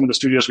in some of the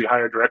studios we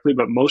hire directly,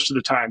 but most of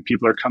the time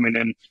people are coming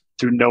in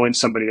through knowing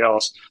somebody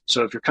else.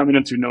 So if you're coming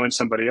in through knowing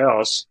somebody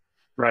else,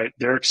 right,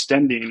 they're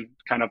extending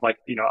kind of like,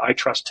 I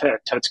trust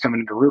Ted's coming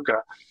into Ruca.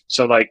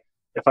 So like,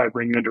 if I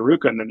bring you into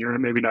Ruca and then you're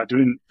maybe not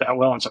doing that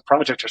well on some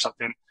project or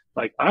something,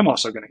 like I'm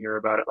also going to hear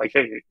about it. Like,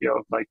 hey,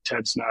 like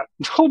Ted's not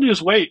holding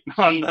his weight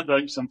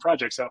on some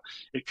project. So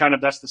it kind of,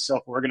 that's the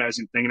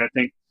self-organizing thing. And I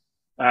think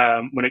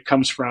when it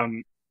comes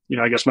from,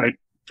 I guess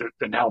the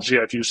analogy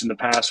I've used in the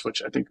past,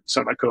 which I think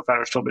some of my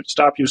co-founders told me to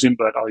stop using,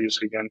 but I'll use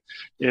it again,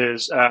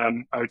 is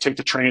I would take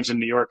the trains in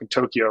New York and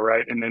Tokyo,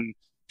 right? And in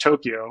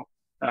Tokyo,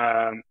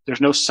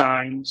 there's no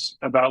signs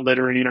about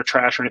littering or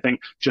trash or anything,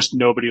 just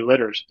nobody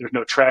litters. There's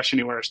no trash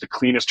anywhere. It's the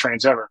cleanest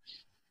trains ever.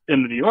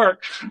 In New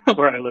York,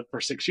 where I lived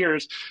for 6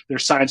 years,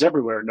 there's signs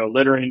everywhere, no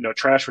littering, no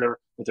trash, whatever,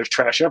 but there's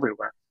trash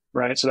everywhere,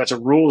 right? So that's a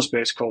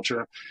rules-based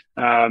culture.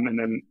 And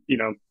then,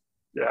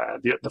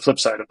 the flip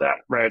side of that,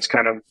 right? It's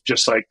kind of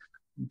just like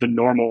the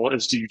normal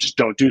is you just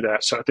don't do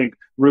that. So I think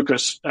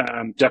Rucus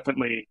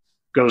definitely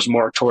goes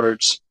more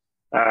towards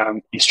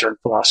Eastern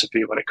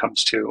philosophy when it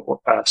comes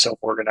to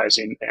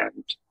self-organizing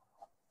and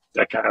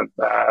that kind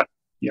of,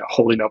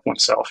 holding up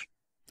oneself.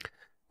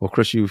 Well,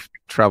 Chris, you've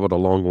traveled a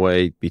long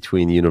way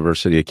between the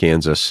University of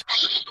Kansas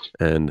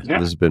and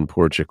Lisbon,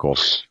 Portugal.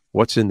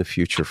 What's in the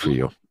future for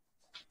you?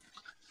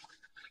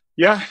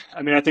 Yeah,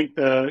 I mean, I think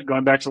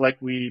going back to like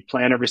we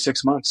plan every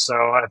 6 months. So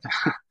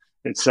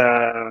it's,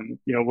 where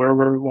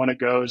we want to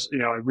go is,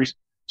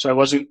 so I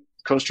was in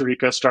Costa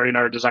Rica starting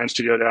our design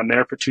studio down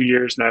there for 2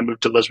 years. And then I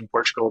moved to Lisbon,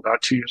 Portugal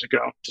about 2 years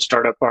ago to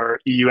start up our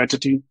EU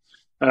entity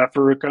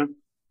for Ruca.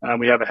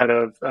 We have a head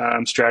of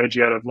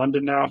strategy out of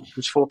London now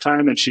who's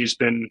full-time, and she's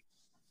been,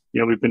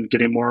 we've been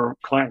getting more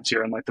clients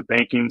here in like the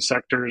banking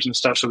sectors and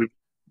stuff. So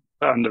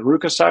on the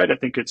Ruca side, I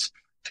think it's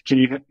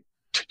to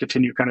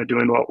continue kind of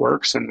doing what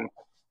works and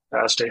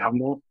stay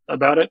humble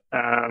about it.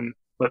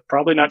 But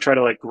probably not try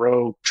to like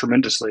grow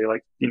tremendously.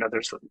 Like,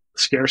 there's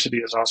scarcity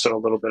is also a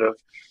little bit of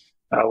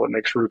what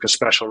makes Ruca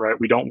special, right?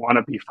 We don't want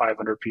to be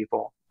 500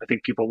 people. I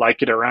think people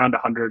like it around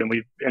 100, and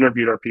we've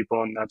interviewed our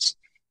people, and that's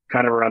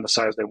kind of around the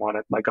size they want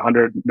it, like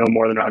 100, no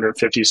more than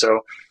 150.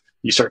 So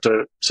you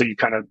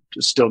kind of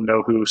still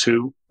know who's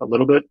who a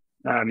little bit.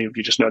 If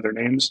you just know their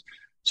names.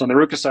 So on the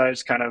Ruca side,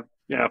 it's kind of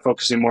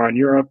focusing more on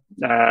Europe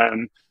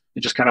and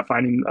just kind of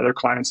finding other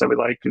clients that we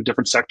like in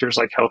different sectors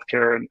like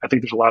healthcare. And I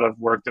think there's a lot of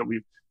work that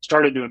we've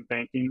started doing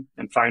banking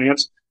and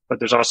finance, but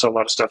there's also a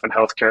lot of stuff in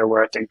healthcare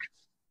where I think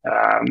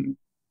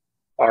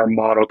our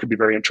model could be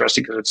very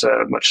interesting because it's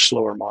a much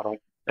slower model.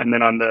 And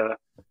then on the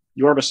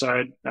Yorba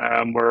side,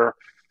 we're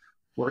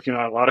working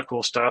on a lot of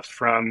cool stuff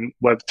from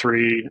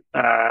Web3.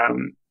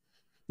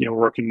 We're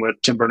working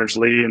with Tim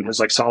Berners-Lee and his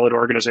like Solid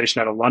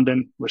organization out of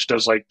London, which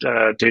does like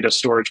data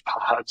storage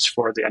pods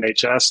for the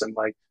NHS and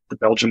like the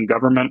Belgian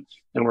government.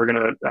 And we're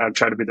going to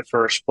try to be the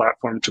first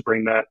platform to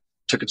bring that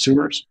to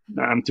consumers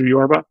through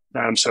Yorba.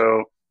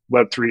 So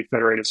Web3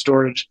 federated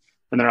storage.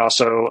 And then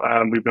also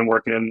we've been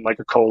working in like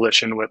a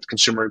coalition with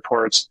Consumer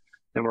Reports,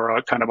 and we're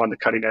kind of on the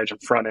cutting edge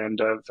and front end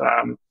of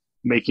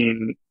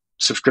making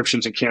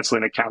subscriptions and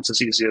canceling accounts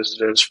as easy as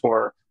it is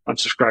for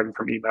unsubscribing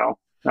from email.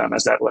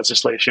 As that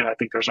legislation, I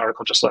think there's an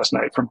article just last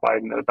night from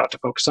Biden about to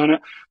focus on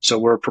it. So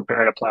we're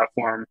preparing a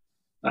platform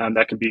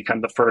that can be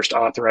kind of the first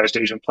authorized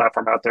agent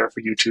platform out there for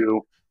you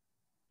to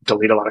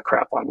delete a lot of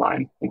crap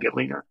online and get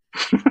leaner.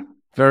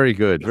 Very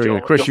good. Very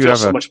good. Chris, you have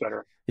so much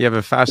better. You have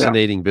a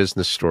fascinating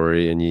business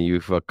story, and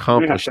you've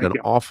accomplished an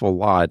awful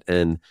lot.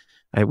 And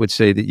I would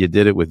say that you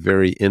did it with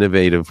very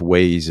innovative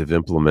ways of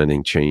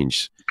implementing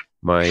change.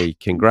 My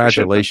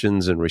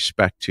congratulations and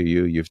respect to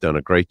you. You've done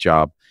a great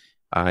job.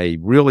 I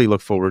really look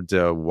forward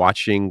to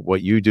watching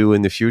what you do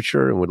in the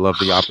future, and would love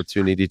the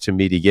opportunity to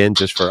meet again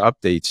just for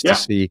updates to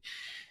see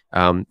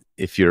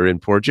if you're in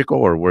Portugal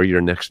or where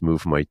your next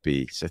move might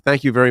be. So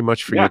thank you very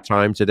much for your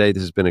time today.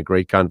 This has been a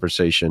great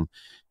conversation,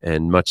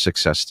 and much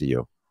success to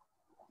you.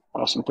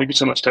 Awesome. Thank you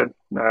so much, Ted.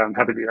 I'm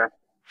happy to be here.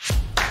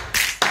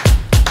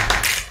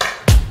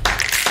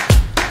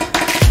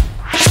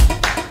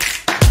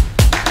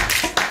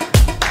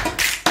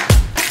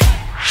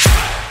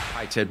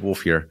 Hi, Ted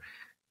Wolf here.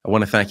 I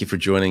want to thank you for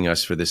joining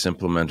us for this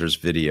Implementors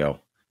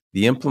video.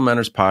 The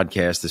Implementors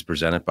podcast is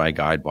presented by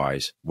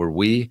Guidewise, where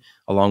we,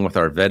 along with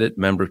our vetted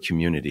member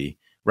community,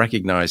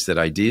 recognize that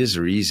ideas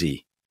are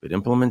easy, but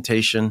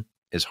implementation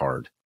is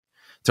hard.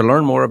 To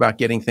learn more about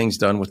getting things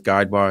done with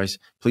Guidewise,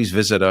 please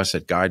visit us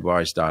at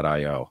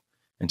guidewise.io.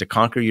 And to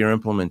conquer your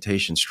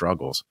implementation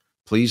struggles,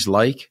 please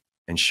like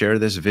and share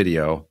this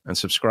video and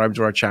subscribe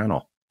to our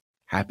channel.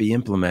 Happy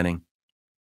implementing.